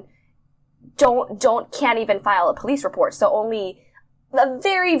Thailand can't even file a police report. So only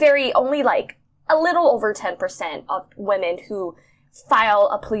only like a little over 10% of women who file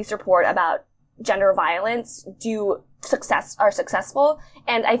a police report about gender violence are successful.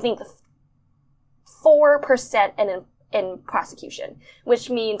 And I think 4% in prosecution, which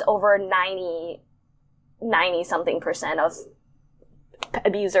means over 90 something percent of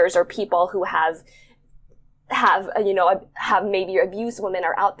abusers or people who have maybe abused women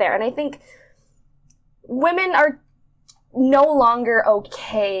are out there. And I think women are no longer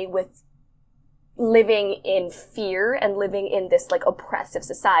okay with living in fear and living in this like oppressive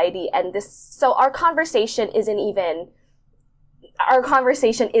society. And so our conversation isn't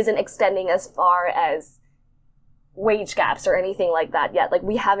extending as far as wage gaps or anything like that yet. Like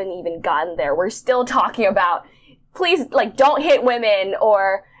we haven't even gotten there. We're still talking about, please, like, don't hit women,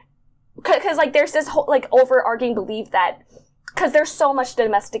 or cause like there's this whole like overarching belief that cause there's so much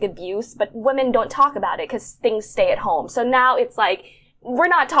domestic abuse, but women don't talk about it cause things stay at home. So now it's like, we're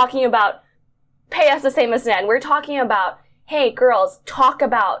not talking about pay us the same as men. We're talking about, hey girls, talk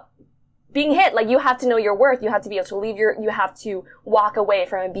about being hit. Like you have to know your worth. You have to be able to you have to walk away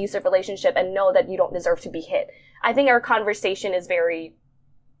from an abusive relationship and know that you don't deserve to be hit. I think our conversation is very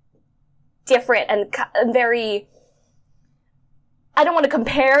different and very, I don't want to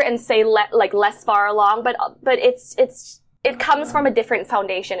compare and say less far along, but it comes from a different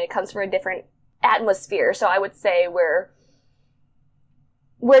foundation. It comes from a different atmosphere. So I would say we're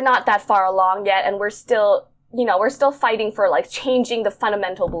not that far along yet, and we're still fighting for like changing the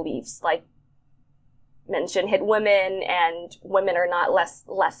fundamental beliefs, like mentioned, hit women and women are not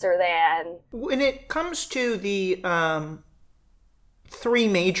lesser than. When it comes to the three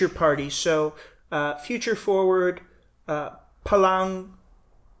major parties, so Future Forward, Palang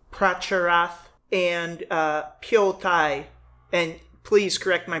Pracharath, and Phyo Thai, and please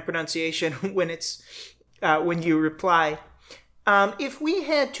correct my pronunciation when you reply. If we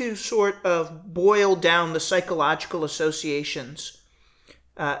had to sort of boil down the psychological associations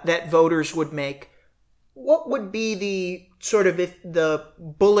that voters would make, what would be the sort of the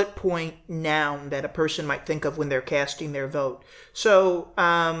bullet point noun that a person might think of when they're casting their vote? So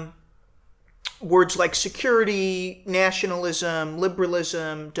words like security, nationalism,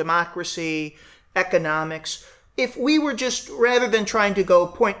 liberalism, democracy, economics. If we were just, rather than trying to go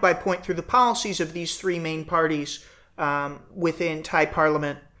point by point through the policies of these three main parties within Thai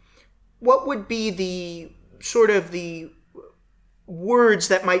Parliament, what would be the sort of the words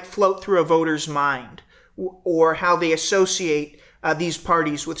that might float through a voter's mind, or how they associate these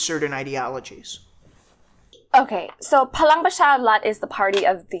parties with certain ideologies? Okay, so Palang Bachar is the party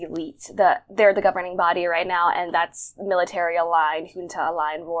of the elite. They're the governing body right now, and that's military aligned, junta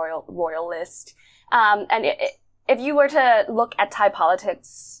aligned, royalist. If you were to look at Thai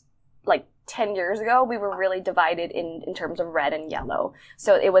politics, like 10 years ago, we were really divided in terms of red and yellow.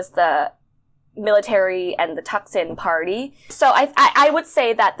 So it was the military and the Thaksin party. So I would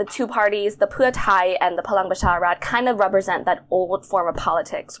say that the two parties, the Pheu Thai and the Palang Bachar, kind of represent that old form of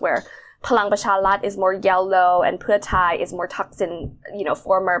politics where Palang Bachar is more yellow and Pheu Thai is more Thaksin,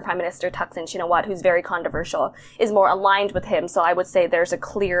 former Prime Minister Thaksin Shinawatra, who's very controversial, is more aligned with him. So I would say there's a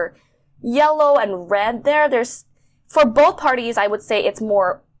clear yellow and red there. For both parties, I would say it's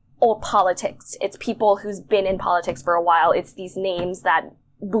more old politics. It's people who's been in politics for a while. It's these names that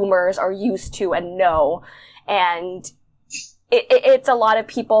boomers are used to and know. And it's a lot of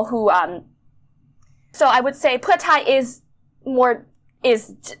people who, so I would say Pheu Thai is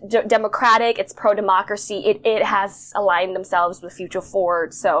democratic, it's pro-democracy, it has aligned themselves with Future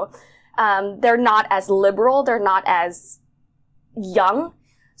Forward, so they're not as liberal, they're not as young,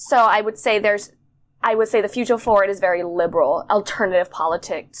 so I would say the Future Forward is very liberal, alternative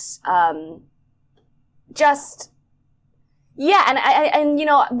politics, and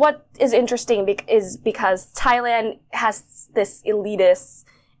what is interesting is because Thailand has this elitist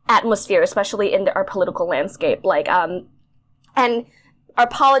atmosphere, especially in our political landscape, and our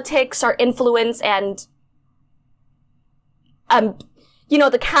politics, our influence, and,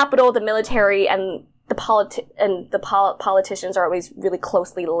 the capital, the military, and the politicians are always really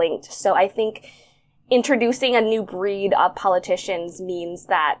closely linked. So I think introducing a new breed of politicians means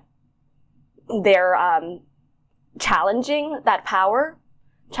that they're, challenging that power,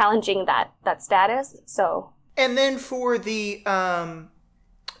 challenging that status. So. And then for the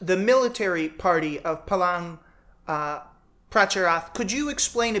military party of Palang, Pracharat, could you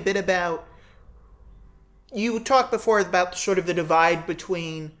explain a bit about, you talked before about sort of the divide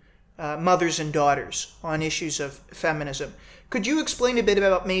between mothers and daughters on issues of feminism. Could you explain a bit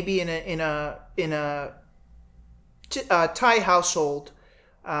about maybe in a Thai household,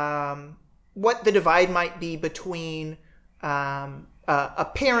 what the divide might be between a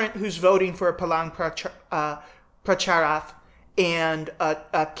parent who's voting for Palang Pracharat and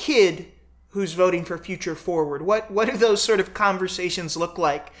a kid who's voting for Future Forward? What do those sort of conversations look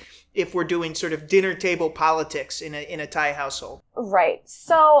like if we're doing sort of dinner table politics in a Thai household? Right.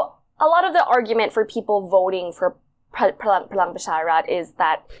 So a lot of the argument for people voting for Palang Bachar is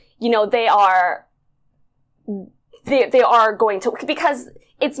that, they are going to, because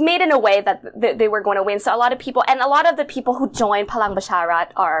it's made in a way that they were going to win. So a lot of the people who join Palang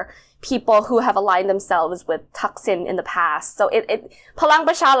Bachar are people who have aligned themselves with Thaksin in the past. So Palang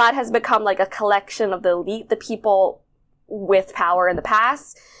Bachar has become like a collection of the elite, the people with power in the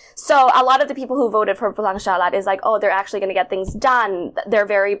past. So a lot of the people who voted for Palang Bachar is like, oh, they're actually going to get things done.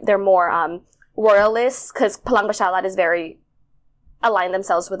 They're more, royalists, because Palang Bachar is very aligned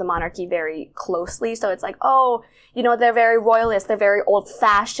themselves with the monarchy very closely. So it's like, oh, they're very royalist, they're very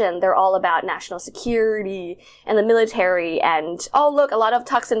old-fashioned, they're all about national security and the military, and, oh, look, a lot of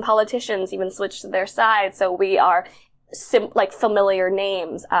Thaksin politicians even switched to their side, so we are familiar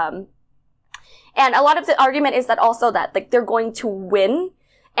names. And a lot of the argument is that also that, they're going to win,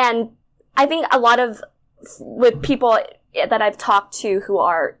 and I think a lot of, with people that I've talked to who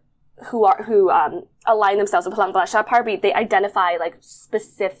align themselves with Palang Bachar Party, they identify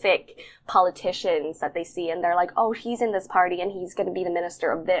specific politicians that they see, and they're like, oh, he's in this party and he's going to be the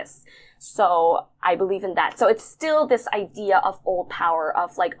minister of this. So I believe in that. So it's still this idea of old power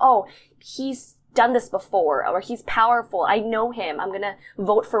of oh, he's done this before, or he's powerful. I know him. I'm going to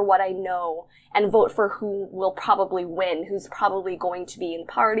vote for what I know and vote for who will probably win, who's probably going to be in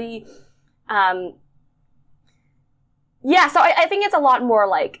party. So I think it's a lot more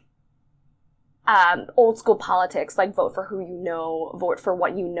old school politics, vote for who you know, vote for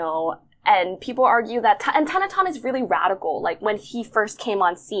what you know. And people argue that, and Thanathon is really radical. When he first came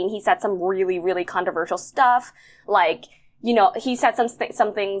on scene, he said some really, really controversial stuff. He said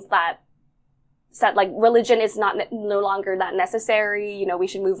some things that said, religion is no longer that necessary. We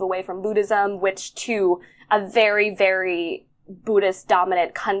should move away from Buddhism, which to a very, very Buddhist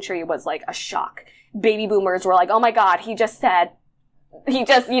dominant country was a shock. Baby boomers were oh my God, he just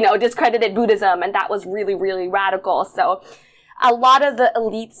discredited Buddhism, and that was really, really radical. So a lot of the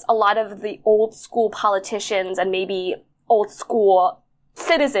elites, a lot of the old school politicians and maybe old school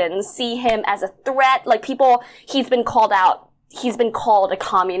citizens see him as a threat. He's been called out he's been called a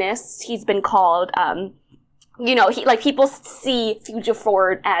communist. He's been called, people see Future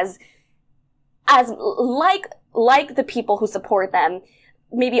Forward as like the people who support them.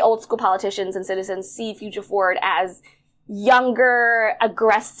 Maybe old school politicians and citizens see Future Forward as younger,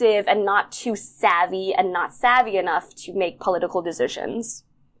 aggressive, and not too savvy and not savvy enough to make political decisions.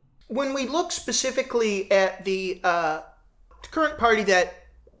 When we look specifically at the current party that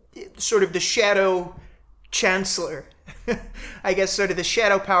sort of the shadow chancellor, I guess sort of the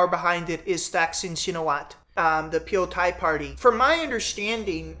shadow power behind it is Thaksin Shinawatra, the Pheu Thai party. From my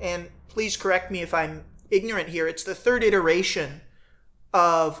understanding, and please correct me if I'm ignorant here, it's the third iteration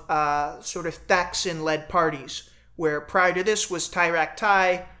of sort of Thaksin-led parties, where prior to this was Teirra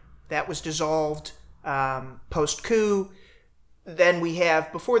Thai, that was dissolved post-coup. Then we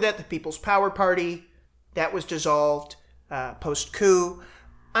have, before that, the People's Power Party, that was dissolved post-coup.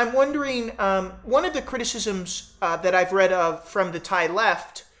 I'm wondering, one of the criticisms that I've read of from the Thai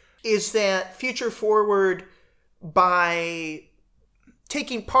left is that Future Forward, by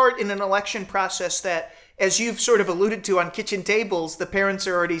taking part in an election process that, as you've sort of alluded to on kitchen tables, the parents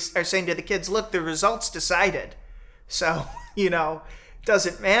are saying to the kids, look, the result's decided. So,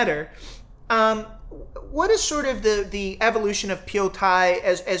 doesn't matter. What is sort of the evolution of Pheu Thai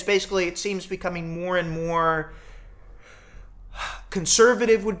as basically it seems becoming more and more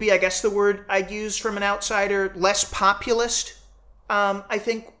conservative would be, I guess, the word I'd use from an outsider, less populist, I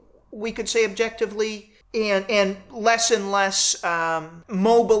think we could say objectively, and less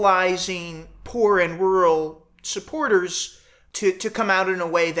mobilizing poor and rural supporters to come out in a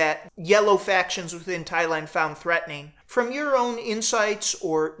way that yellow factions within Thailand found threatening. From your own insights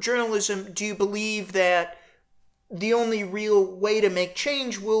or journalism, do you believe that the only real way to make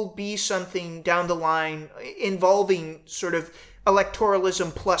change will be something down the line involving sort of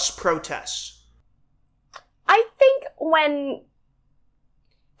electoralism plus protests? I think when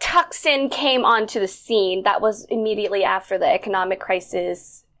Thaksin came onto the scene, that was immediately after the economic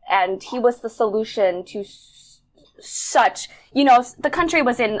crisis, and he was the solution to such, the country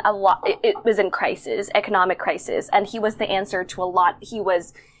was in it was in crisis, economic crisis, and he was the answer to a lot.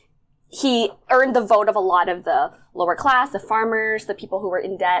 He earned the vote of a lot of the lower class, the farmers, the people who were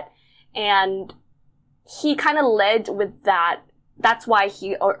in debt, and he kind of led with that. That's why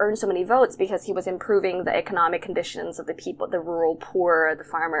he earned so many votes, because he was improving the economic conditions of the people, the rural poor, the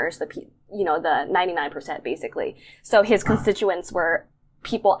farmers, the 99% basically. So his constituents were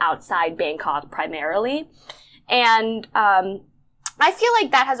people outside Bangkok primarily. And I feel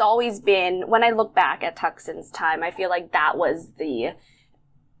like that has always been, when I look back at Thaksin's time, I feel like that was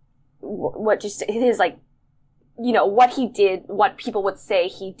what he did, what people would say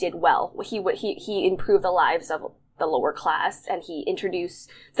he did well. He improved the lives of the lower class, and he introduced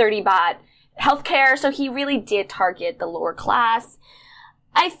 30 baht healthcare, so he really did target the lower class.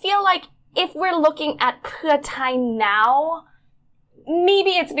 I feel like if we're looking at Pheu Thai now,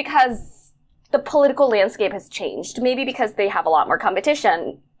 maybe it's because the political landscape has changed. Maybe because they have a lot more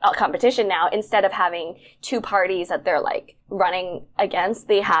competition now. Instead of having two parties that they're like running against,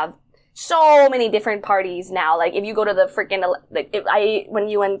 they have so many different parties now. Like if you go to the freaking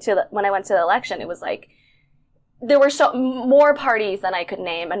when I went to the election, it was like there were more parties than I could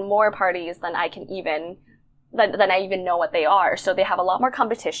name, and more parties than I even know what they are. So they have a lot more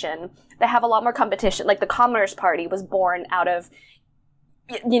competition. Like the Communist Party was born out of,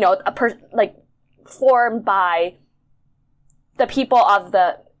 formed by the people of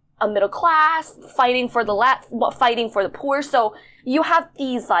the middle class fighting for the poor. So you have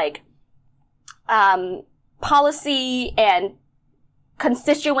these policy and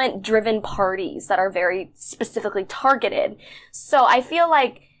constituent driven parties that are very specifically targeted. So I feel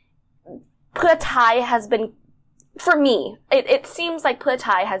like Pheu Thai has been, for me, it seems like Pheu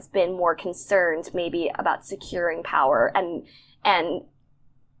Thai has been more concerned maybe about securing power and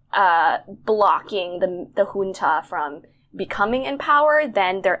blocking the junta from becoming in power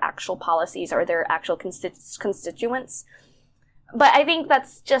than their actual policies or their actual constituents. But I think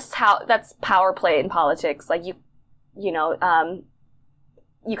that's just that's power play in politics. Like you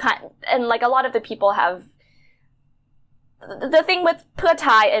can't, and like a lot of the people have, the thing with Pheu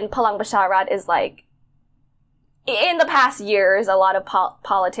Thai and Palang Pracharat is like, in the past years, a lot of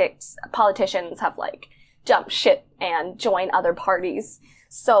politicians have like jumped ship and joined other parties.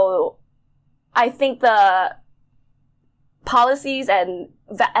 So I think the policies and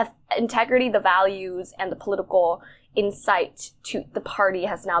integrity, the values, and the political insight to the party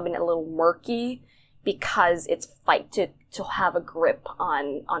has now been a little murky because it's fight to have a grip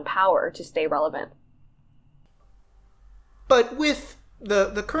on power to stay relevant. But with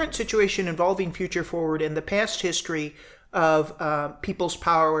the current situation involving Future Forward and the past history of People's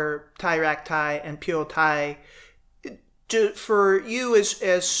Power, Teirra Thai, and Pyo Thai. For you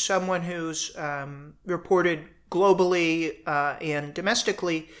as someone who's reported globally and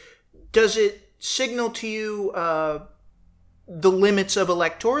domestically, does it signal to you the limits of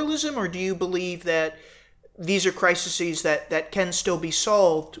electoralism, or do you believe that these are crises that can still be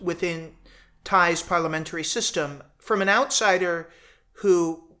solved within Thai's parliamentary system? From an outsider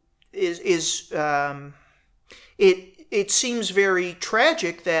who it seems very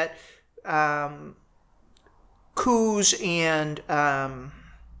tragic that coups and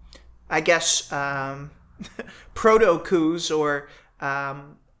proto-coups or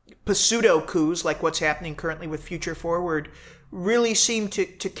pseudo-coups, like what's happening currently with Future Forward, really seem to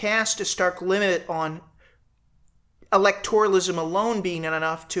cast a stark limit on electoralism alone being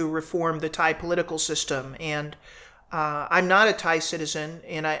enough to reform the Thai political system. And I'm not a Thai citizen,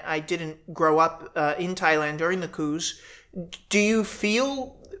 and I didn't grow up in Thailand during the coups. Do you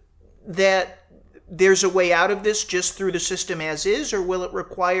feel that there's a way out of this just through the system as is, or will it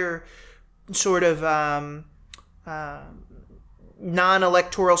require sort of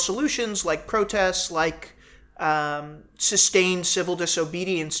non-electoral solutions like protests, like sustained civil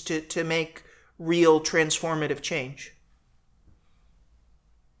disobedience to make real transformative change?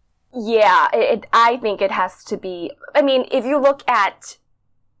 Yeah, I think it has to be. I mean, if you look at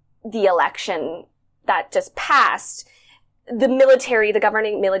the election that just passed, the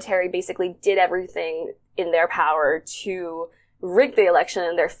governing military basically did everything in their power to rig the election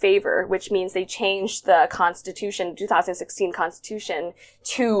in their favor, which means they changed the 2016 constitution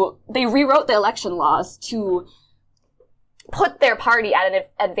they rewrote the election laws to put their party at an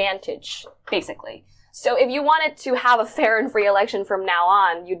advantage, basically. So if you wanted to have a fair and free election from now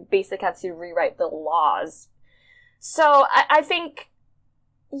on, you'd basically have to rewrite the laws. So I think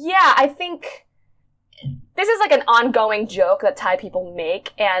this is like an ongoing joke that Thai people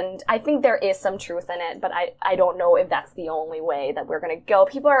make, and I think there is some truth in it, but I don't know if that's the only way that we're gonna go.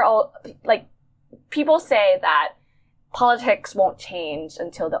 People say that politics won't change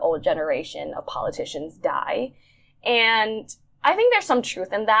until the old generation of politicians die. And I think there's some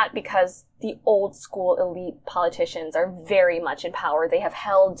truth in that, because the old school elite politicians are very much in power. They have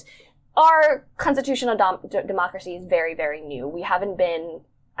held our constitutional democracy is very, very new. We haven't been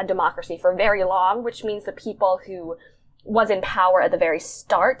a democracy for very long, which means the people who was in power at the very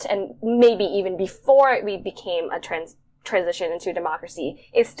start, and maybe even before we became a transition into democracy,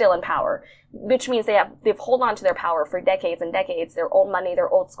 is still in power, which means they've held on to their power for decades and decades. Their old money, their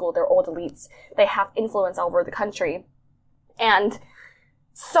old school, their old elites. They have influence over the country. And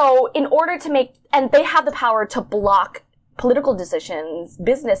so in order to and they have the power to block political decisions,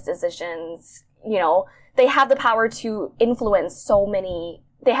 business decisions, they have the power to influence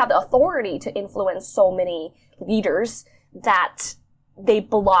they have the authority to influence so many leaders that they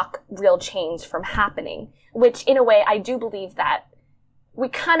block real change from happening, which in a way, I do believe that we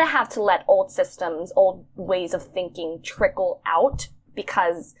kind of have to let old systems, old ways of thinking trickle out,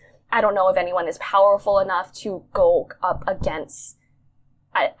 because I don't know if anyone is powerful enough to go up against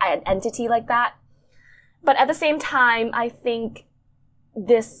an entity like that. But at the same time, I think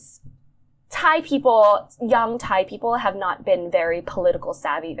young Thai people have not been very political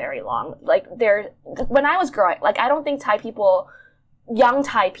savvy very long. When I was growing, I don't think young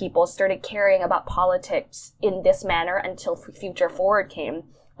Thai people started caring about politics in this manner until Future Forward came,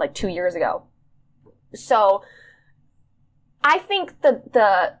 2 years ago. So I think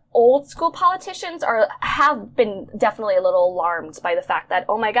the old school politicians have been definitely a little alarmed by the fact that,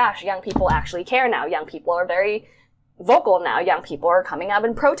 oh my gosh, young people actually care now. Young people are very vocal now. Young people are coming out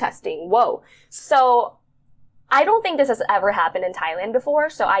and protesting. Whoa. So I don't think this has ever happened in Thailand before,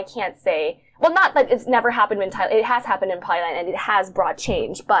 so I can't say, well, not that it's never happened in Thailand. It has happened in Thailand and it has brought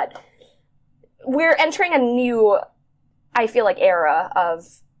change, but we're entering a new, I feel like, era of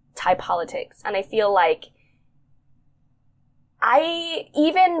Thai politics. And I feel like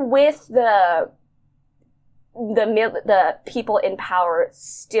even with the people in power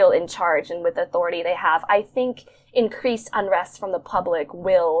still in charge and with the authority they have, I think increased unrest from the public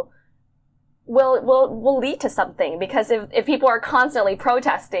will lead to something, because if people are constantly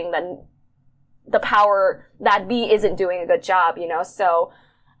protesting, then the power that be isn't doing a good job, So,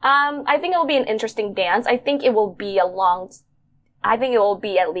 I think it will be an interesting dance. I think it will be at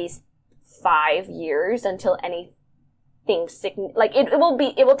least 5 years until anything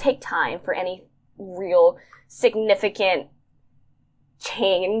it will take time for any real significant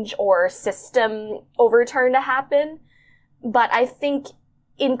change or system overturn to happen. But I think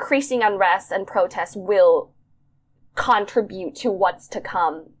increasing unrest and protests will contribute to what's to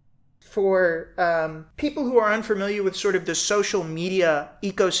come For people who are unfamiliar with sort of the social media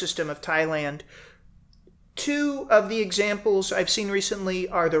ecosystem of Thailand, two of the examples I've seen recently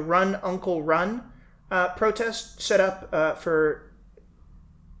are the Run Uncle Run protest set up for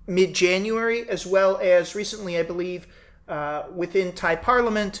mid-January, as well as recently, I believe, within Thai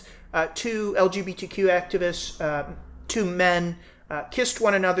Parliament, two LGBTQ activists, two men, kissed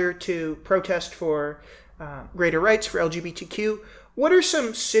one another to protest for greater rights for LGBTQ. What are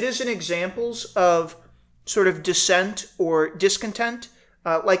some citizen examples of sort of dissent or discontent,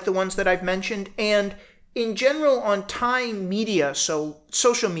 like the ones that I've mentioned, and in general on Thai media, so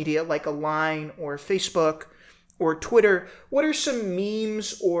social media like a Line or Facebook or Twitter, what are some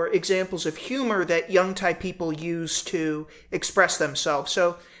memes or examples of humor that young Thai people use to express themselves?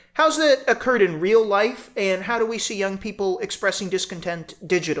 So how's that occurred in real life, and how do we see young people expressing discontent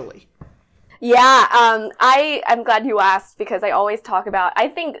digitally? Yeah, I'm glad you asked, because I always talk about, I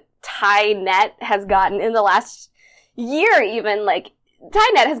think ThaiNet has gotten, in the last year even, like,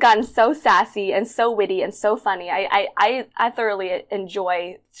 ThaiNet has gotten so sassy and so witty and so funny. I thoroughly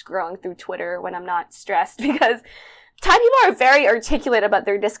enjoy scrolling through Twitter when I'm not stressed, because Thai people are very articulate about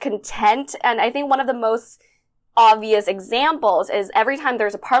their discontent, and I think one of the most obvious examples is every time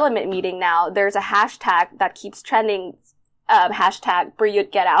there's a parliament meeting now, there's a hashtag that keeps trending, hashtag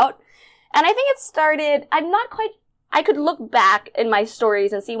Prayut Get Out. And I think it started, I could look back in my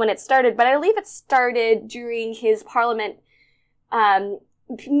stories and see when it started, but I believe it started during his parliament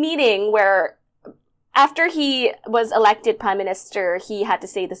meeting where after he was elected prime minister, he had to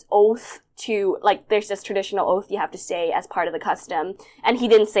say this oath to, like, there's this traditional oath you have to say as part of the custom, and he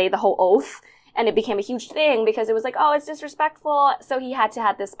didn't say the whole oath, and it became a huge thing because it was like, oh, it's disrespectful, so he had to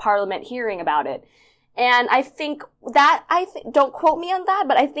have this parliament hearing about it. And I think that, don't quote me on that,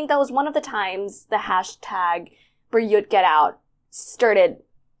 but I think that was one of the times the hashtag Prayut Get Out started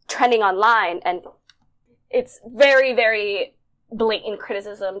trending online, and it's very, very blatant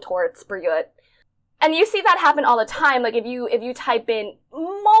criticism towards Prayut. And you see that happen all the time. Like if you type in,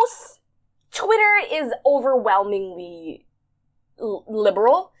 Twitter is overwhelmingly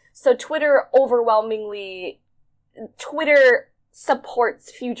liberal. So Twitter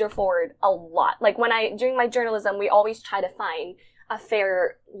supports Future Forward a lot. Like during my journalism, we always try to find a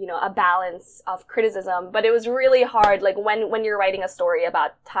fair, a balance of criticism, but it was really hard. Like when you're writing a story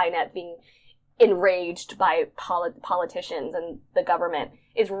about ThaiNet being enraged by politicians and the government,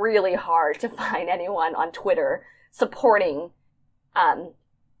 it's really hard to find anyone on Twitter supporting,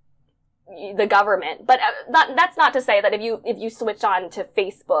 the government. But that's not to say that if you switch on to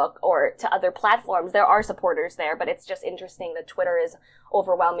Facebook or to other platforms, there are supporters there, but it's just interesting that Twitter is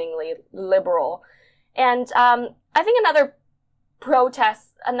overwhelmingly liberal. And I think another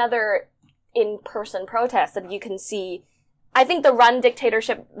in-person protest that you can see, I think the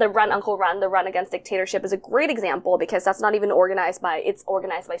Run Uncle Run, the Run Against Dictatorship is a great example, because that's not even organized by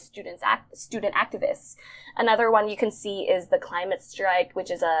student activists. Another one you can see is the climate strike, which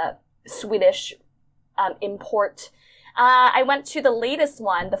is a Swedish import. I went to the latest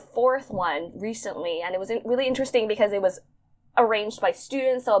one, the fourth one, recently, and it was really interesting because it was arranged by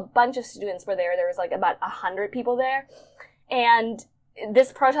students. So a bunch of students were there. There was like about 100 people there. And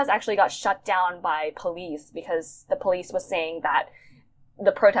this protest actually got shut down by police because the police was saying that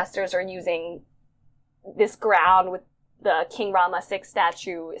the protesters are using this ground with the King Rama VI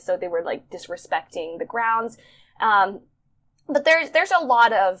statue. So they were like disrespecting the grounds. But there's a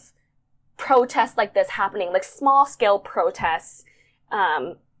lot of protests like this happening, like small scale protests.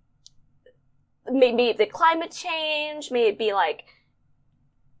 Maybe the climate change, may it be like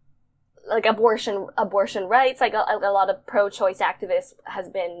abortion rights. Like a lot of pro-choice activists has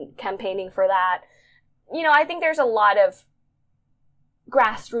been campaigning for that. I think there's a lot of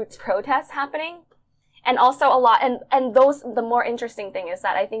grassroots protests happening, and also a lot, and those, the more interesting thing is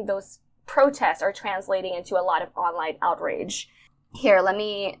that I think those protests are translating into a lot of online outrage. Here, let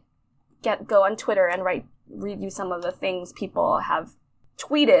me go on Twitter and read you some of the things people have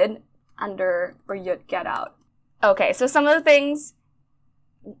tweeted under Prayut Get Out. Okay, so some of the things,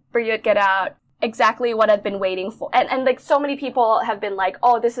 Prayut Get Out, exactly what I've been waiting for. And like so many people have been like,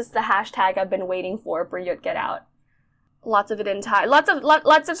 oh, this is the hashtag I've been waiting for, Prayut Get Out. Lots of it in Thai. Lots of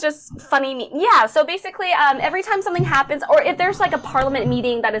just funny yeah, so basically, every time something happens, or if there's like a parliament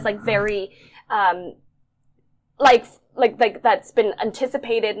meeting that is like very, like that's been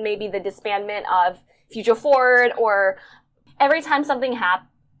anticipated, maybe the disbandment of Future Forward, or every time something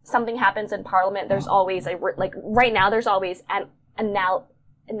happens in parliament, there's always right now there's always an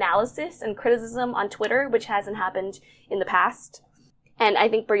analysis and criticism on Twitter, which hasn't happened in the past. And I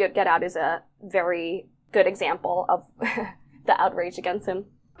think Prayut Get Out is a very good example of the outrage against him.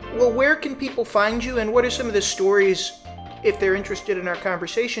 Well, where can people find you, and what are some of the stories, if they're interested in our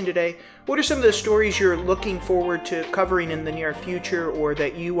conversation today, what are some of the stories you're looking forward to covering in the near future, or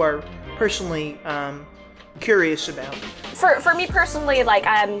that you are personally curious about? For me personally,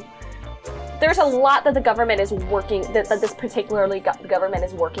 there's a lot that the government is working, that this particularly government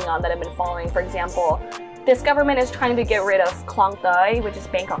is working on that I've been following. For example, this government is trying to get rid of Klong Toi, which is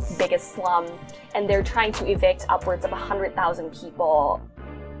Bangkok's biggest slum, and they're trying to evict upwards of 100,000 people,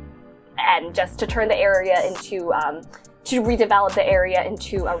 and just to turn the area into, to redevelop the area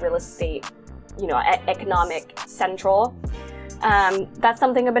into a real estate, economic central. That's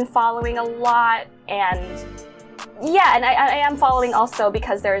something I've been following a lot, and yeah, and I am following also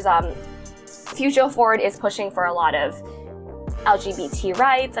because there's Future Forward is pushing for a lot of LGBT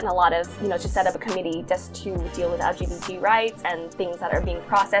rights and a lot of, to set up a committee just to deal with LGBT rights and things that are being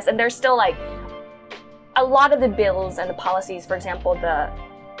processed. And there's still a lot of the bills and the policies, for example, the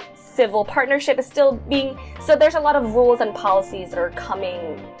civil partnership is still being, so there's a lot of rules and policies that are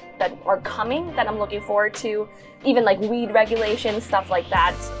coming that I'm looking forward to, even weed regulations, stuff like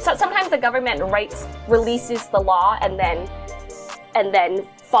that. So sometimes the government releases the law and then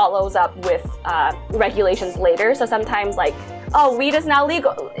follows up with regulations later. So sometimes weed is now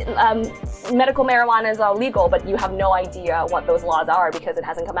legal, medical marijuana is now legal, but you have no idea what those laws are because it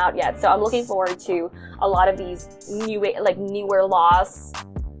hasn't come out yet. So I'm looking forward to a lot of these newer laws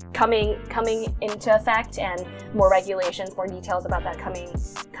coming into effect, and more regulations, more details about that coming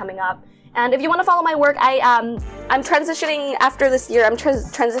up. And if you want to follow my work, I'm transitioning after this year. I'm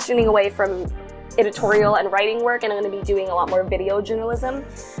transitioning away from editorial and writing work, and I'm going to be doing a lot more video journalism.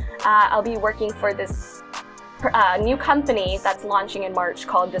 I'll be working for this new company that's launching in March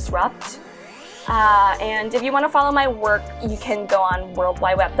called Disrupt. And if you want to follow my work, you can go on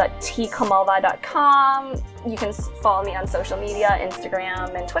worldwideweb.tkamolva.com. You can follow me on social media,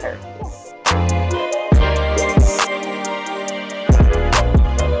 Instagram and Twitter. Yeah.